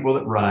 5 people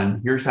that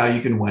run. Here's how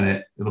you can win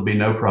it. It'll be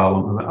no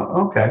problem. I was like,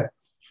 oh, okay.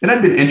 And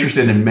I'd been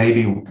interested in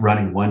maybe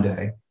running one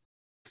day.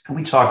 And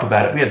we talked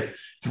about it. We had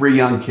 3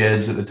 young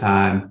kids at the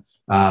time.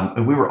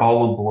 And we were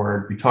all on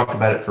board. We talked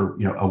about it for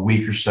a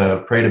week or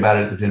so, prayed about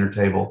it at the dinner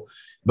table.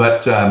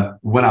 But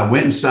when I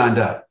went and signed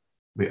up,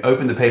 we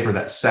opened the paper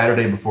that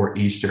Saturday before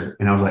Easter,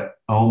 and I was like,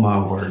 oh my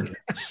word,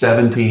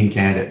 17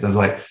 candidates. I was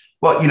like,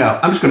 well,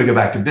 I'm just going to go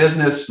back to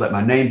business, let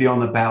my name be on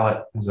the ballot.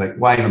 I was like,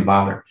 why even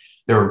bother?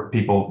 There were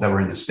people that were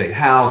in the state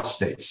house,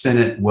 state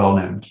senate,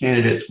 well-known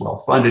candidates,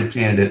 well-funded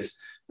candidates.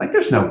 Like,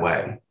 there's no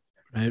way.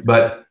 Right.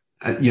 But,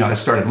 I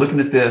started looking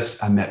at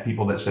this. I met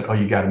people that said, oh,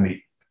 you got to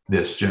meet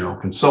this general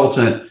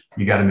consultant.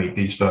 You got to meet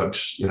these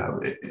folks,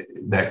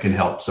 that can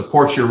help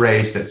support your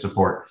race, that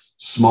support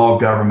small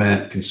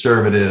government,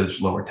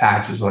 conservatives, lower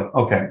taxes. Like,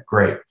 okay,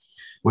 great.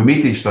 We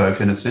meet these folks,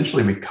 and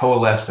essentially we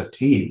coalesced a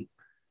team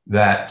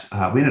that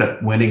we ended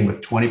up winning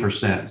with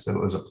 20%. So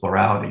it was a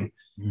plurality.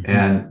 Mm-hmm.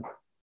 And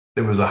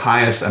it was the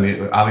highest,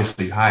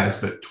 obviously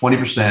highest, but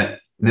 20%. And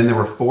then there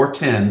were 4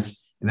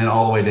 tens, and then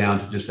all the way down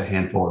to just a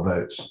handful of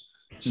votes.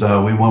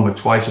 So we won with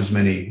twice as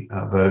many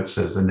votes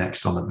as the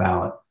next on the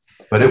ballot.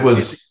 But it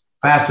was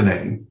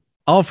fascinating.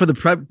 All for the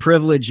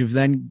privilege of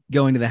then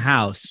going to the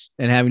House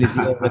and having to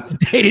deal with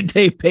the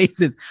day-to-day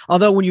basis.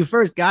 Although when you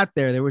first got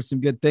there were some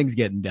good things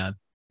getting done.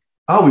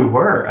 Oh, we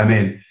were.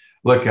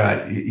 Look,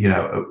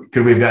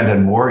 could we have gotten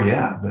done more?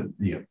 Yeah. But,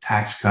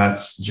 tax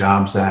cuts,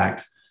 Jobs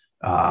Act.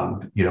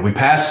 We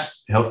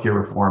passed healthcare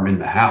reform in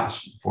the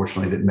House.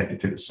 Unfortunately, didn't make it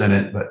through the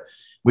Senate, but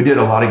we did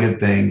a lot of good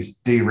things.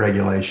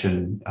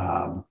 Deregulation.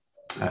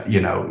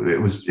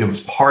 It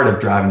was part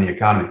of driving the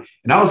economy.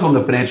 And I was on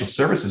the Financial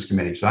Services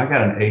Committee, so I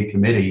got an A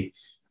committee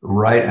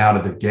right out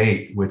of the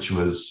gate, which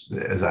was,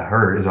 as I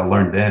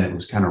learned then, it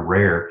was kind of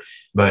rare.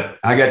 But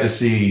I got to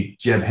see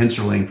Jeb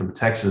Hensarling from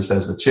Texas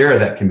as the chair of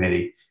that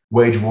committee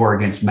wage war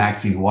against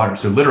Maxine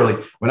Waters. So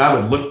literally, when I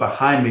would look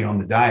behind me on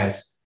the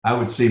dais, I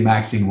would see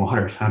Maxine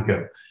Waters. I'd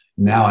go,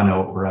 now I know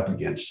what we're up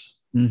against.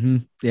 Mm-hmm.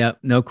 Yeah,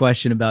 no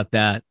question about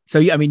that. So,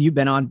 you've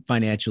been on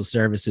financial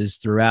services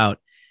throughout.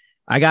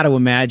 I got to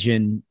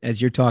imagine, as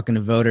you're talking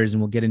to voters,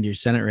 and we'll get into your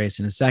Senate race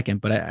in a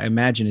second, but I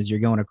imagine as you're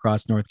going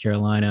across North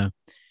Carolina,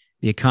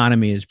 the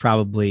economy is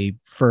probably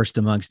first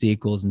amongst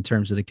equals in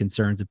terms of the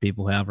concerns that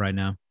people have right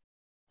now.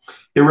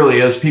 It really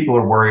is. People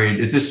are worried.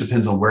 It just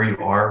depends on where you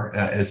are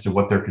as to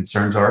what their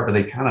concerns are, but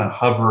they kind of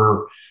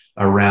hover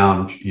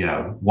around,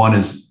 one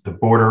is the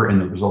border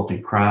and the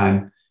resulting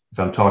crime. If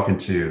I'm talking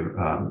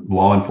to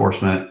law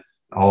enforcement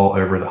all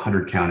over the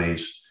 100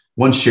 counties,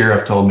 one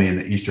sheriff told me in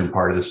the eastern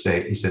part of the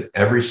state, he said,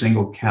 every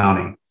single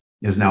county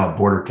is now a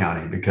border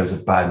county because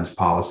of Biden's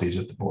policies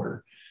at the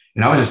border.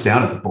 And I was just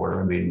down at the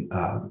border,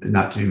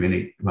 not too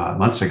many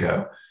months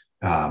ago.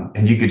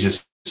 And you could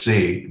just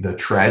see the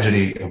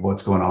tragedy of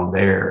what's going on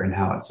there and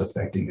how it's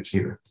affecting us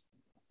here.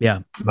 Yeah.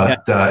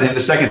 But and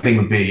the second thing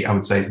would be, I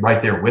would say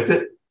right there with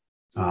it,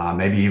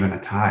 maybe even a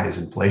tie is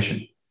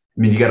inflation.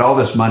 You got all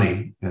this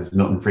money, as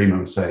Milton Friedman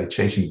would say,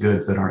 chasing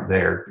goods that aren't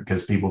there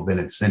because people have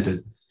been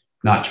incented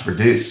not to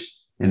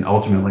produce, and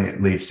ultimately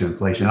it leads to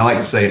inflation. I like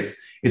to say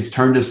it's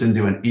turned us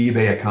into an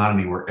eBay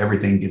economy where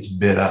everything gets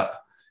bid up,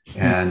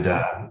 and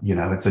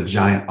it's a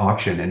giant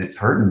auction, and it's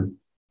hurting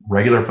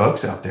regular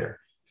folks out there.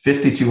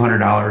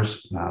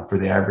 $5,200 for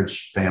the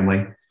average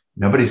family.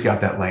 Nobody's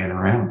got that laying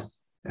around.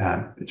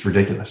 It's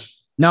ridiculous.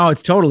 No,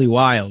 it's totally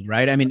wild,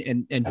 right? and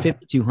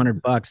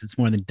 $5,200, it's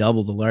more than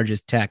double the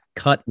largest tax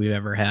cut we've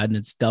ever had, and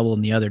it's double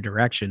in the other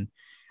direction.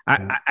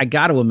 I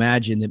got to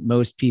imagine that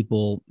most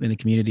people in the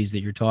communities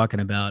that you're talking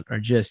about are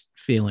just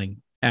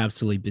feeling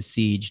absolutely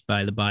besieged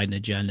by the Biden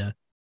agenda.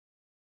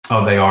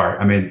 Oh, they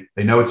are.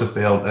 They know it's a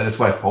failed. That's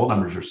why poll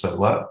numbers are so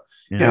low.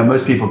 Yeah.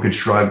 Most people could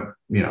shrug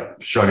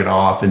it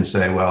off and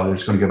say, well, they're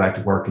just going to go back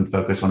to work and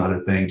focus on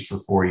other things for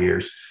 4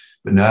 years.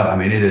 But no,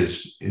 it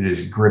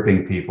is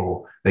gripping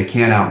people. They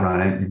can't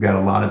outrun it. You've got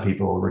a lot of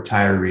people,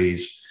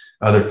 retirees,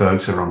 other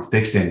folks that are on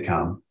fixed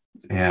income,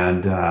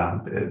 and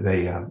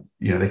they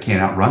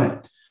can't outrun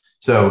it.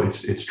 So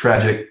it's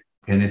tragic,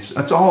 and it's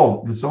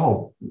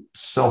all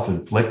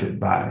self-inflicted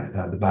by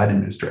the Biden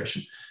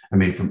administration.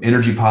 From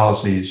energy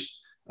policies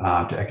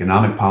to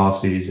economic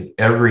policies, at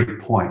every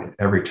point, at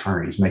every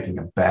turn, he's making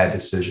a bad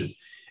decision.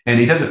 And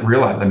he doesn't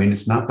realize,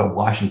 it's not the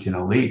Washington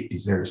elite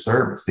he's there to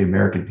serve. It's the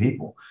American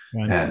people.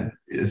 Right. And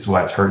it's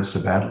why it's hurt us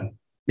so badly.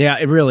 Yeah,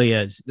 it really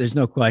is. There's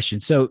no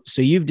question. So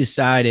you've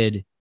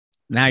decided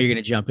now you're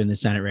going to jump in the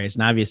Senate race.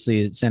 And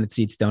obviously the Senate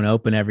seats don't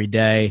open every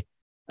day.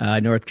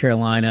 North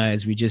Carolina,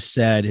 as we just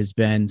said, has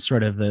been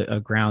sort of a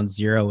ground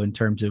zero in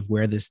terms of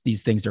where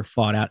these things are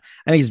fought out.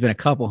 I think it's been a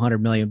couple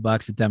 $100 million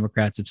that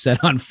Democrats have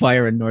set on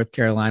fire in North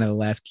Carolina the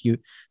last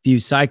few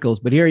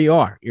cycles. But here you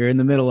are. You're in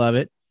the middle of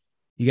it.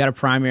 You got a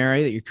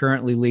primary that you're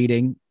currently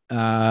leading.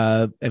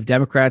 Have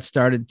Democrats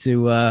started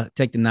to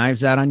take the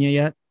knives out on you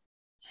yet?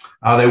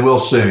 They will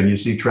soon. You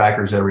see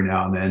trackers every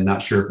now and then.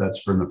 Not sure if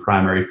that's from the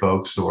primary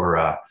folks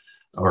or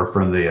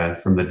from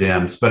the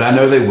Dems, but I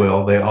know they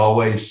will. They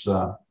always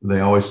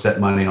set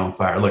money on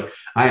fire. Look,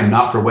 I am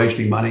not for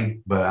wasting money,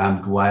 but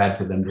I'm glad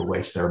for them to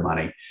waste their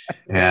money.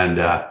 And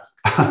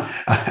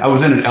I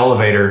was in an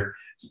elevator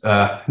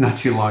not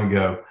too long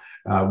ago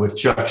with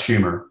Chuck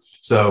Schumer.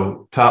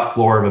 So top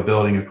floor of a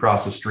building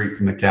across the street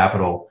from the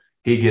Capitol,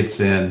 He gets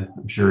in.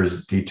 I'm sure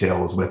his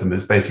detail was with him.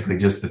 It's basically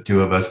just the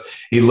two of us.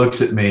 He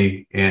looks at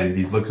me and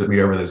he looks at me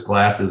over those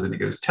glasses and he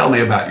goes, "Tell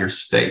me about your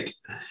state."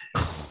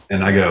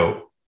 And I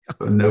go,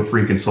 "No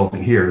free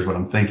consulting here," is what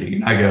I'm thinking.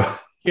 And I go,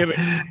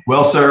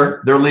 "Well,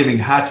 sir, they're leaving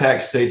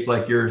high-tax states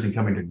like yours and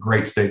coming to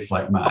great states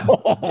like mine."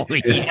 Oh,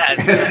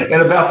 yes.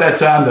 And about that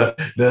time,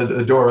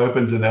 the door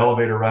opens and the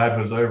elevator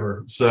ride was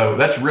over. So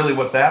that's really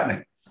what's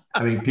happening.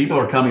 I mean, people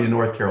are coming to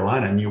North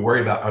Carolina, and you worry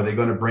about, are they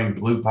going to bring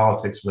blue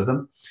politics with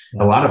them?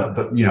 A lot of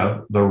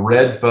the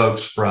red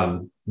folks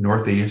from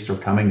Northeast are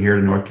coming here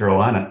to North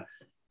Carolina,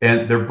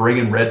 and they're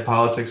bringing red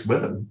politics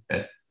with them.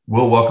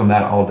 We'll welcome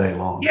that all day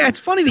long. Yeah, it's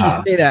funny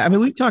that you say that. I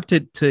mean, we talked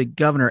to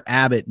Governor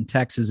Abbott in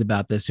Texas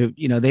about this. Who,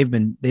 they've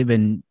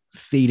been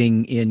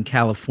feeding in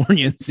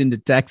Californians into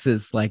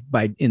Texas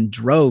in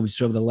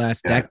droves over the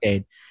last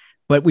decade.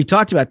 But we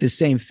talked about this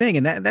same thing,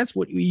 and that's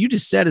what you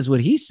just said is what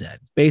he said.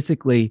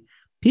 Basically,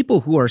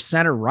 people who are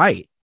center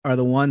right are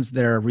the ones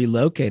that are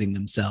relocating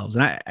themselves.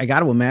 And I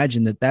got to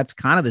imagine that that's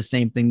kind of the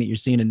same thing that you're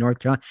seeing in North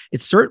Carolina.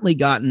 It's certainly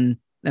gotten,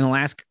 in the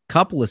last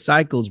couple of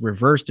cycles,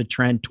 reversed a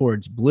trend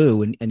towards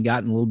blue and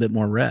gotten a little bit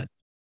more red.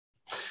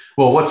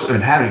 Well, what's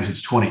been happening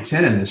since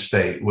 2010 in this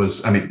state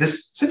was,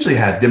 this essentially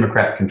had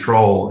Democrat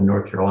control in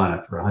North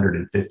Carolina for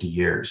 150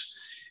 years.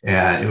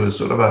 And it was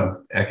sort of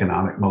an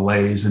economic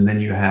malaise. And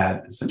then you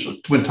had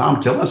essentially, when Tom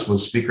Tillis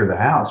was Speaker of the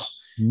House,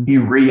 he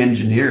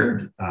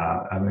re-engineered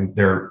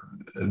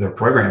their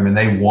program, and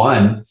they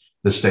won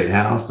the state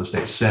house, the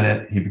state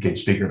senate. He became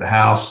Speaker of the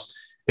House,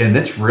 and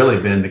that's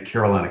really been the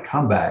Carolina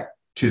comeback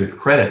to the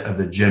credit of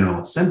the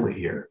General Assembly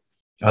here.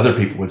 Other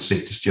people would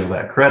seek to steal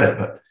that credit,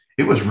 but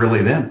it was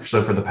really them.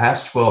 So for the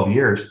past 12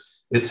 years,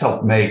 it's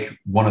helped make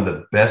one of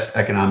the best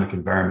economic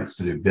environments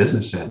to do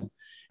business in.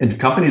 And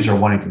companies are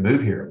wanting to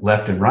move here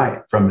left and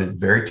right from the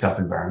very tough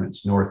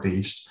environments,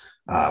 Northeast,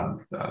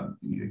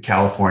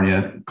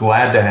 California.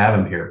 Glad to have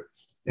them here.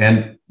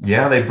 And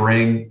yeah, they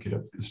bring,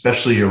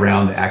 especially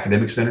around the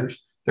academic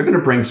centers, they're going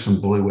to bring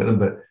some blue with them,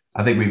 but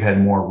I think we've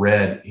had more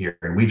red here,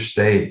 and we've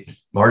stayed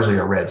largely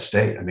a red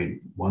state.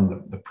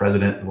 Won the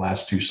president in the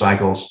last two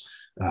cycles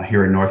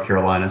here in North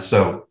Carolina.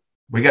 So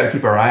we got to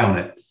keep our eye on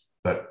it,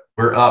 but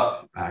we're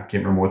up. I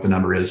can't remember what the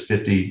number is,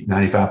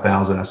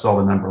 95,000. I saw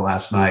the number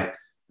last night,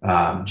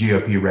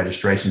 GOP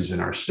registrations in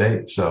our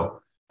state. So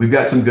we've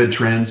got some good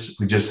trends.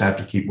 We just have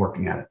to keep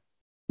working at it.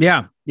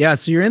 Yeah. Yeah.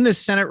 So you're in this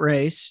Senate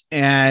race,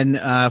 and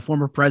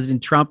former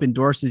President Trump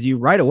endorses you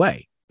right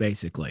away,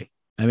 basically.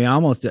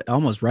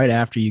 Almost right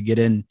after you get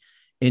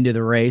into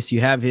the race, you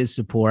have his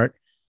support,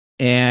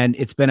 and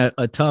it's been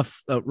a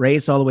tough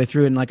race all the way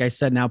through. And like I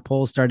said, now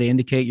polls start to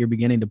indicate you're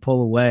beginning to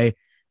pull away.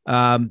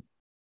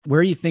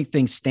 Where do you think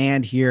things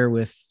stand here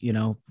with,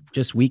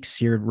 just weeks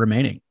here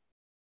remaining?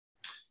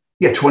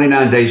 Yeah,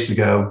 29 days to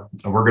go.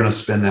 We're going to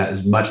spend that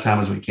as much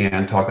time as we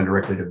can talking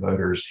directly to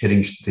voters,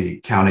 hitting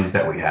the counties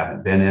that we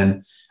haven't been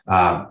in.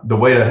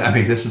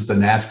 This is the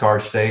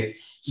NASCAR state.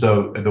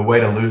 So the way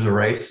to lose a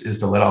race is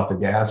to let off the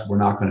gas. We're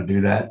not going to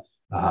do that.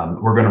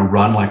 We're going to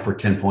run like we're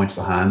 10 points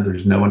behind.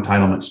 There's no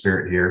entitlement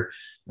spirit here.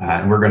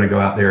 And we're going to go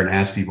out there and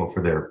ask people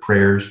for their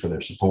prayers, for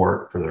their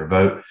support, for their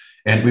vote.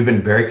 And we've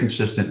been very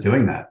consistent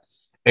doing that.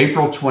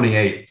 April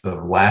 28th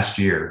of last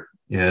year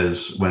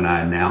is when I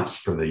announced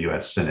for the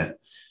U.S. Senate.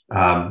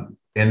 But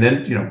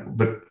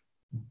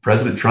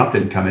President Trump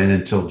didn't come in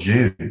until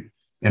June.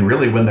 And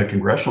really, when the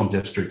congressional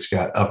districts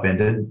got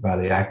upended by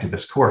the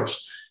activist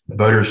courts, the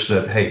voters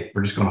said, "Hey,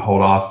 we're just going to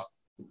hold off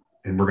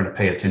and we're going to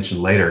pay attention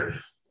later."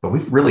 But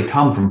we've really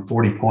come from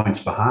 40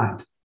 points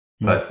behind.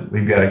 But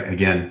we got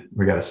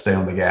to stay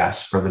on the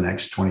gas for the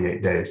next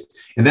 28 days.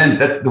 And then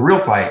the real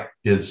fight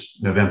is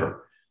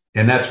November.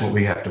 And that's what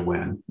we have to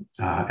win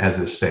as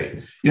a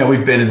state.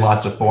 We've been in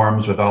lots of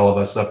forums with all of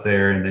us up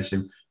there, and they say,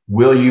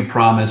 "Will you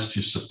promise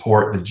to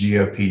support the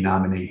GOP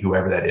nominee,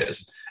 whoever that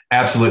is?"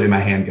 Absolutely. My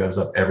hand goes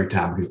up every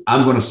time, because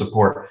I'm going to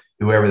support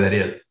whoever that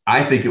is.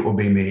 I think it will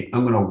be me.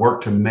 I'm going to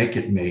work to make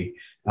it me.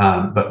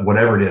 But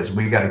whatever it is,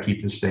 we got to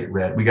keep the state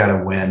red. We got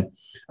to win,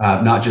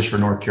 not just for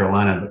North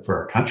Carolina, but for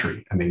our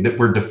country.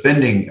 We're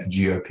defending a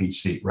GOP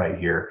seat right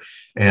here.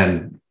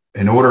 And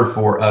in order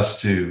for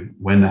us to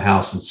win the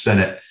House and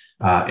Senate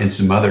and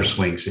some other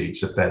swing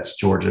seats, if that's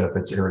Georgia, if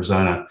it's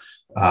Arizona,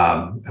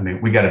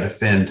 we got to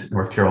defend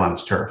North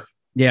Carolina's turf.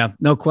 Yeah,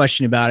 no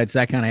question about it. It's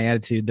that kind of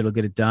attitude that'll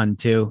get it done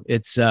too.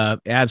 It's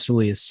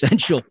absolutely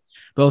essential,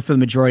 both for the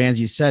majority, as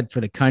you said, for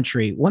the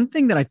country. One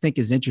thing that I think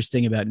is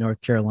interesting about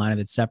North Carolina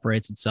that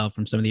separates itself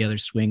from some of the other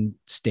swing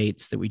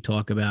states that we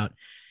talk about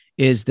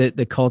is that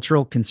the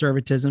cultural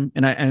conservatism.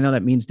 And I know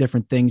that means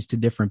different things to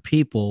different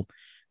people,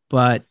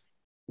 but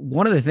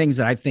one of the things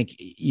that I think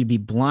you'd be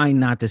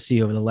blind not to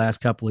see over the last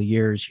couple of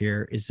years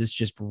here is this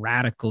just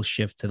radical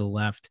shift to the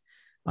left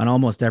on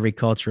almost every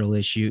cultural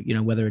issue,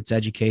 whether it's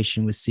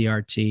education with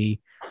CRT,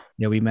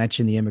 we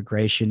mentioned the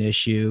immigration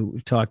issue.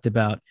 We've talked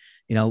about,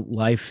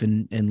 life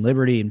and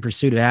liberty and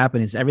pursuit of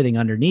happiness, everything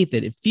underneath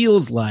it. It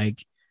feels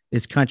like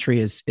this country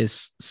is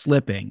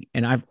slipping.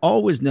 And I've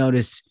always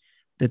noticed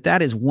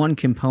that is one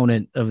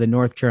component of the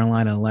North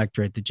Carolina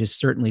electorate that just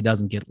certainly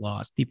doesn't get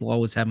lost. People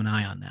always have an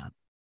eye on that.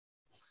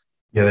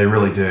 Yeah, they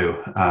really do.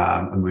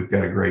 And we've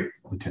got a great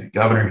lieutenant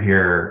governor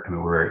here. I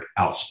mean, we're very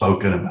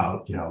outspoken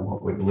about,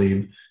 what we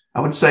believe. I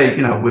would say,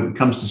 when it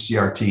comes to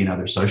CRT and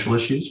other social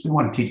issues, we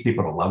want to teach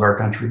people to love our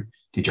country,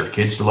 teach our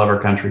kids to love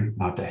our country,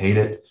 not to hate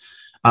it.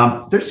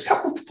 There's a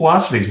couple of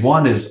philosophies.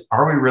 One is,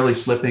 are we really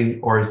slipping,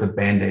 or has the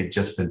Band-Aid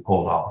just been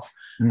pulled off?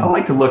 I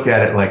like to look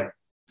at it like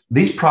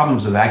these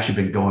problems have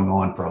actually been going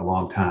on for a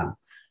long time.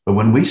 But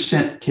when we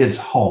sent kids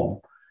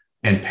home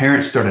and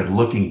parents started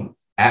looking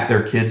at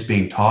their kids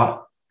being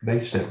taught,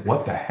 they said,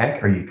 what the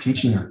heck are you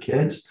teaching our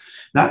kids?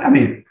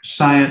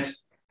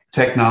 Science,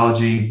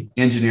 technology,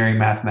 engineering,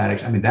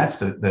 mathematics. That's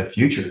the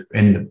future,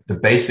 and the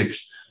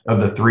basics of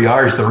the 3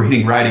 R's, the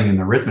reading, writing, and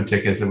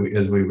arithmetic, as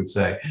we would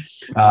say.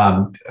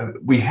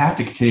 We have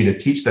to continue to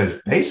teach those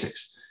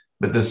basics.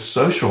 But the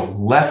social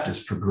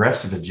leftist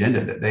progressive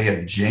agenda that they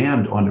have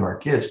jammed onto our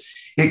kids,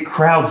 it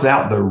crowds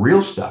out the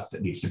real stuff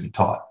that needs to be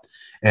taught.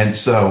 And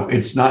so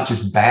it's not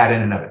just bad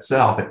in and of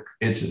itself.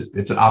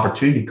 It's an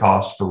opportunity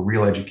cost for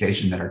real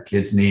education that our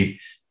kids need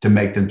to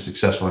make them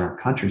successful and our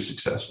country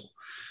successful.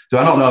 So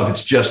I don't know if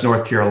it's just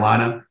North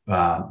Carolina,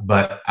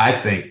 but I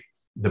think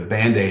the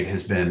Band-Aid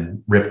has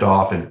been ripped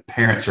off and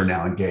parents are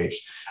now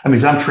engaged.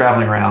 As I'm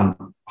traveling around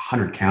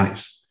 100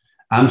 counties,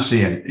 I'm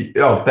seeing,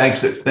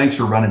 thanks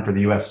for running for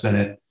the U.S.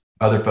 Senate.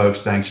 Other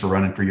folks, thanks for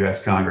running for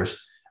U.S.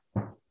 Congress.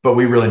 But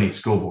we really need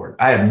school board.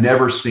 I have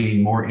never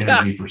seen more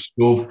energy for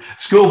school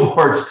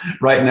boards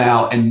right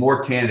now, and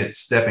more candidates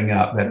stepping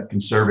up that are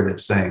conservative,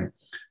 saying,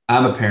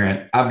 I'm a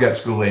parent, I've got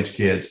school age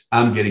kids,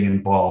 I'm getting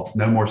involved,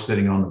 no more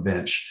sitting on the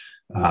bench.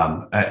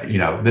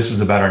 This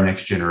is about our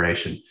next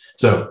generation.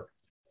 So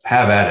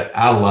have at it.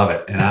 I love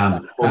it. And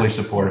I'm fully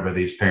supportive of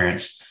these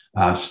parents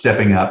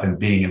stepping up and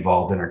being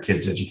involved in our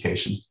kids'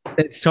 education.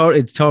 It's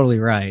totally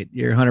right.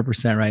 You're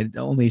 100% right.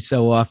 Only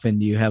so often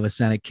do you have a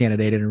Senate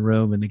candidate in a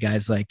room and the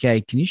guy's like,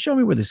 hey, can you show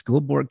me where the school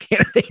board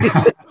candidate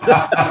is?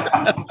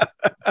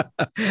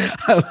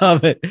 I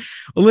love it.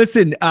 Well,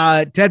 listen,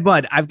 Ted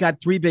Budd, I've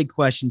got 3 big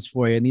questions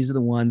for you. And these are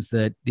the ones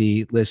that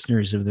the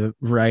listeners of the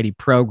Variety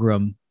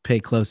program pay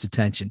close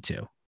attention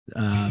to.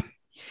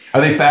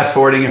 Are they fast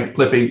forwarding and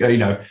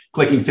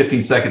clicking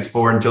 15 seconds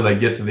forward until they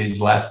get to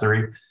these last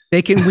 3?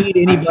 They can weed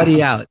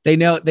anybody out. They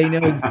know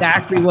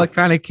exactly what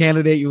kind of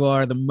candidate you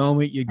are the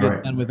moment you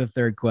get done with the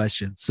third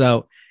question.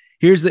 So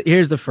here's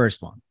the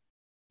first one.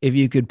 If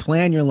you could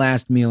plan your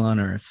last meal on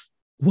Earth,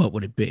 what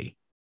would it be?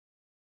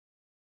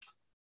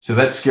 So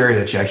that's scary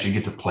that you actually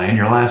get to plan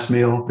your last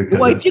meal,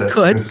 because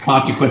there's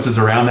consequences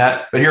around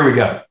that. But here we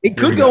go. It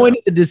could go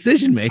into the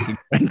decision making,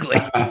 frankly.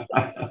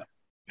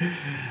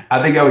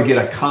 I think I would get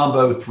a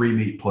combo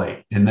 3-meat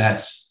plate, and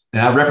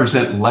I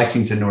represent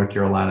Lexington, North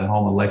Carolina,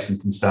 home of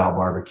Lexington style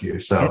barbecue.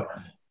 So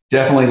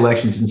definitely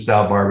Lexington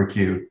style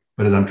barbecue.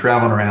 But as I'm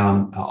traveling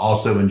around, I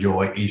also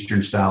enjoy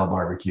Eastern style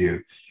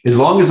barbecue, as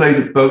long as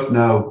they both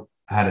know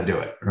how to do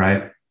it,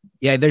 right?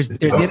 Yeah, there's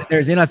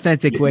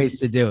inauthentic ways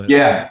to do it.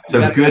 Yeah,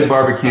 so good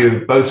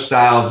barbecue, both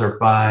styles are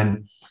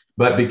fine.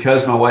 But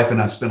because my wife and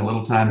I spent a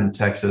little time in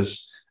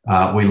Texas,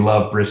 we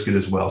love brisket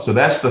as well. So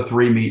that's the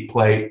 3-meat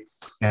plate.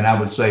 And I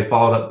would say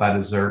followed up by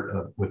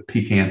dessert with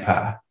pecan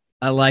pie.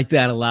 I like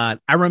that a lot.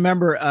 I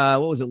remember,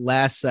 what was it,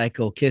 last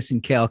cycle,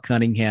 Kissing Cal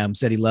Cunningham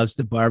said he loves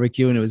to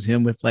barbecue, and it was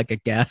him with like a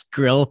gas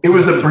grill. It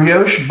was a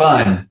brioche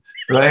bun,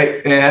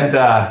 right? And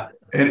a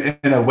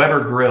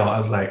Weber grill. I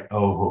was like,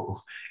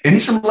 oh. And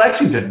he's from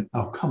Lexington.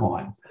 Oh, come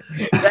on.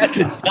 That's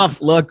a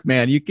tough look,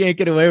 man. You can't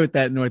get away with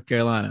that in North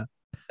Carolina.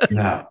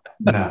 No.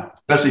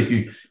 Especially if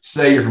you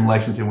say you're from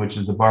Lexington, which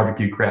is the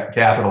barbecue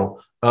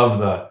capital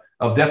of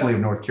definitely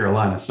of North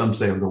Carolina. Some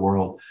say of the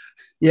world.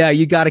 Yeah,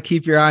 you got to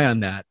keep your eye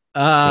on that.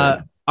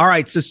 All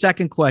right. So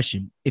second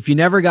question, if you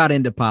never got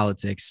into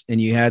politics and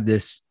you had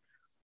this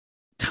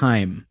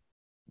time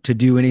to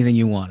do anything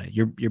you wanted,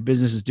 your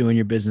business is doing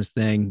your business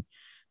thing,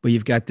 but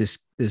you've got this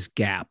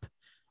gap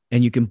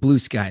and you can blue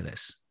sky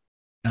this,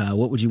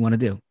 what would you want to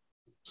do?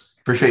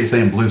 Appreciate you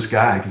saying blue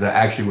sky, because I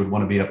actually would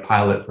want to be a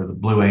pilot for the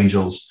Blue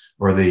Angels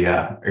or the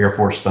Air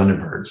Force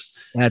Thunderbirds.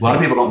 A lot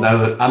of people don't know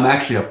that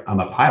I'm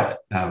a pilot.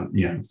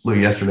 Flew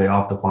yesterday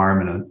off the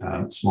farm in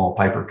a small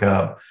Piper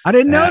Cub. I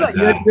didn't know that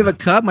you had to have a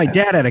Cub. My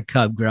dad had a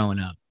Cub growing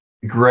up.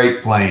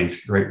 Great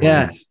planes.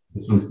 Yeah.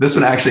 This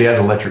one actually has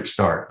electric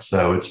start,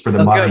 so it's for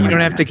the modern. You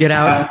don't have to get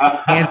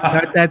out and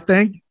start that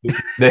thing.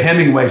 The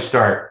Hemingway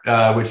start,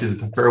 which is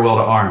the farewell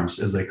to arms,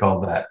 as they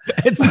call that.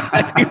 That's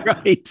exactly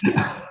right.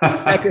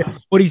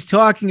 What he's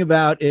talking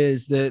about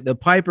is the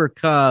Piper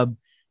Cub.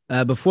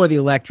 Before the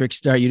electric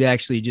start, you'd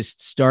actually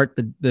just start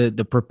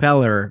the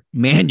propeller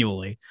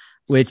manually,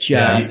 which you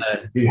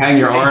hang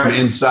your arm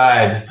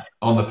inside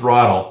on the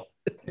throttle,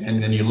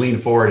 and then you lean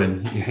forward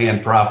and you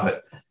hand prop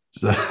it.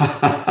 So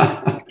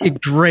a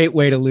great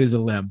way to lose a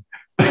limb.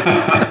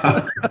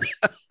 I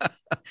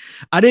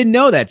didn't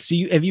know that. So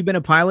have you been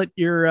a pilot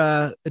your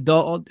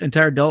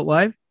entire adult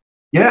life?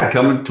 Yeah,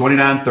 coming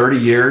 29, 30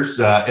 years.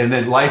 And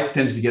then life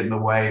tends to get in the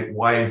way.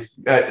 Wife,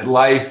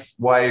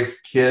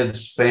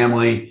 kids,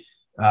 family.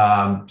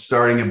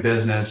 starting a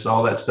business,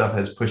 all that stuff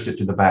has pushed it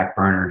to the back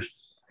burners.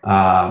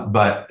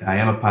 But I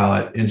am a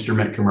pilot,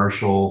 instrument,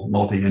 commercial,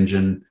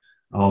 multi-engine,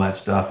 all that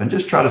stuff, and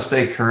just try to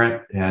stay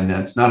current. And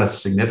it's not a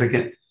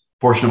significant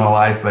portion of my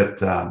life,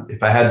 but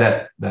if I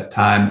had that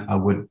time,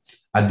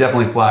 I'd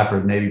definitely fly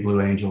for Navy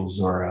Blue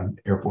Angels or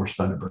Air Force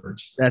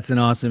Thunderbirds. That's an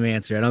awesome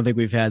answer. I don't think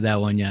we've had that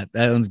one yet.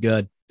 That one's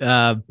good.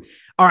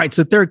 All right.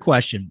 So third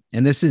question,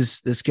 and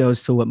this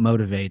goes to what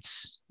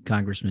motivates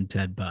Congressman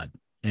Ted Budd.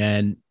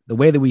 And the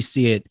way that we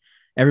see it,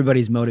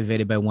 everybody's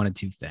motivated by one of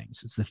two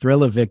things. It's the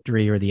thrill of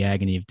victory or the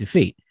agony of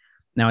defeat.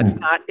 Now it's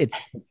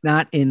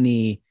not in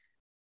the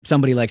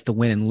somebody likes to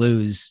win and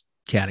lose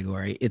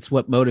category. It's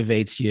what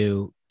motivates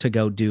you to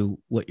go do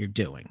what you're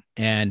doing.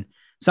 And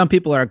some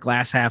people are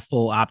glass half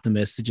full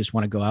optimists that just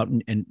want to go out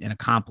and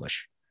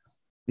accomplish.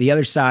 The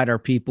other side are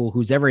people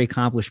whose every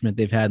accomplishment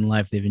they've had in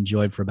life, they've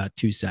enjoyed for about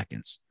 2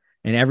 seconds.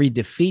 And every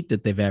defeat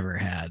that they've ever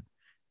had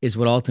is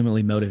what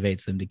ultimately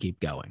motivates them to keep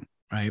going,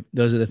 right?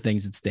 Those are the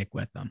things that stick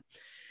with them.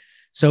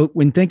 So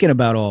when thinking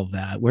about all of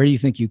that, where do you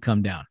think you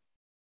come down?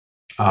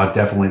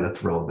 Definitely the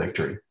thrill of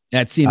victory.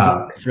 That seems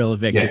like the thrill of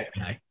victory.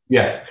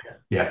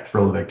 Yeah,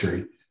 thrill of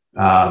victory.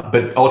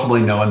 But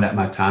ultimately knowing that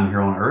my time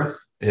here on earth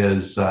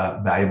is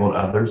valuable to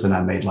others and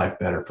I made life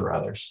better for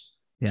others.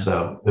 Yeah.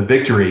 So the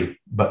victory,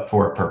 but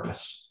for a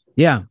purpose.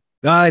 Yeah.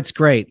 Oh, that's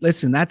great.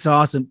 Listen, that's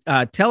awesome.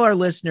 Tell our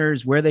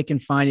listeners where they can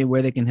find you,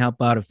 where they can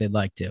help out if they'd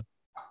like to.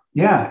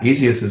 Yeah.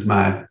 Easiest is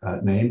my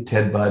name,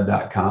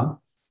 tedbud.com.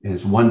 And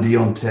it's 1D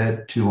on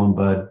Ted, 2 on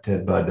Bud,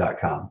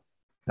 tedbud.com.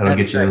 That'll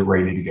get you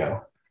ready to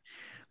go.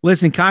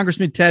 Listen,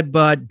 Congressman Ted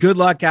Budd, good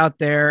luck out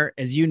there.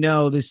 As you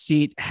know, this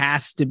seat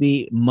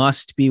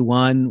must be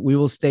won. We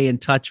will stay in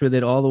touch with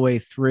it all the way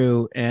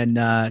through and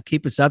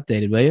keep us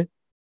updated, will you?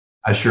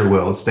 I sure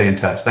will. Let's stay in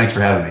touch. Thanks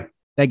for having me.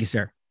 Thank you,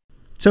 sir.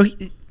 So,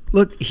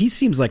 he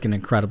seems like an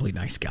incredibly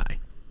nice guy.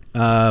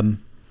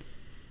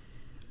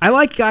 I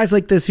like guys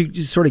like this who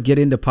just sort of get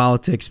into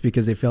politics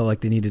because they felt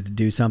like they needed to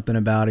do something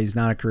about it. He's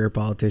not a career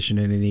politician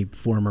in any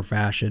form or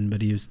fashion,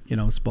 but he was,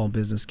 a small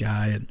business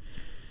guy and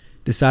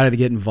decided to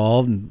get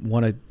involved and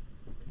won a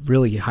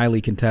really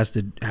highly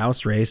contested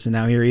House race. And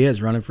now here he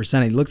is running for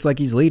Senate. He looks like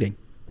he's leading.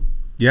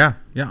 Yeah.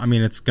 I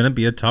mean, it's going to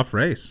be a tough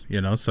race,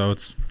 so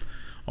it's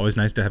always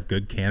nice to have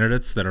good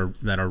candidates that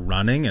are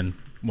running and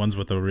ones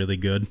with a really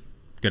good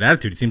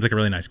attitude. He seems like a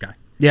really nice guy.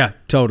 Yeah,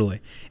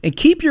 totally. And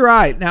keep your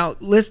eye. Now,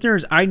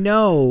 listeners, I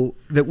know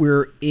that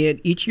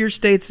each of your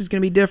states is going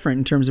to be different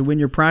in terms of when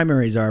your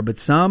primaries are, but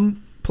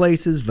some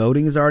places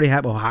voting has already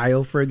happened.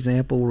 Ohio, for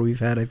example, where we've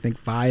had, I think,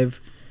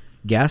 5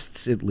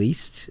 guests at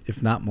least,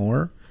 if not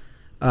more.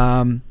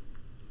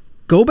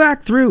 Go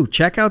back through,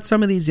 check out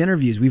some of these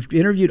interviews. We've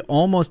interviewed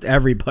almost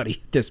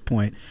everybody at this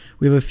point.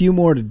 We have a few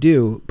more to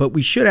do, but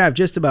we should have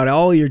just about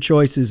all your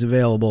choices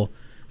available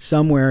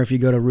somewhere if you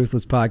go to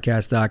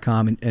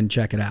ruthlesspodcast.com and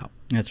check it out.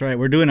 That's right.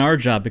 We're doing our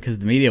job because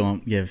the media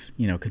won't give,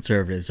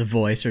 conservatives a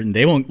voice, or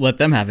they won't let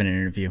them have an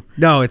interview.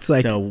 No, it's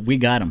like... So we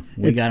got them.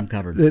 We got them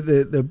covered.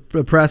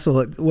 The press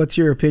will, what's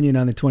your opinion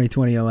on the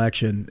 2020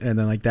 election? And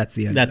then, that's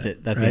the end of it. That's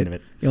it. That's the end of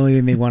it. The only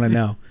thing they want to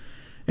know.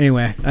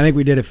 Anyway, I think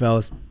we did it,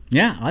 fellas.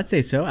 Yeah, I'd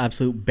say so.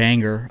 Absolute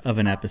banger of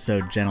an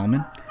episode,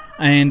 gentlemen.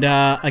 And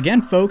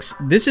again, folks,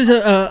 this is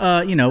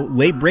a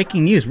late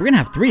breaking news. We're going to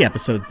have 3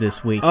 episodes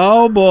this week.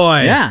 Oh,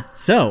 boy. Yeah.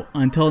 So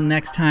until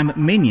next time,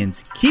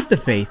 minions, keep the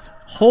faith,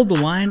 hold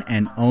the line,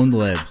 and own the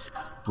libs.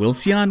 We'll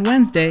see you on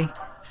Wednesday.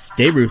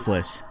 Stay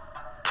ruthless.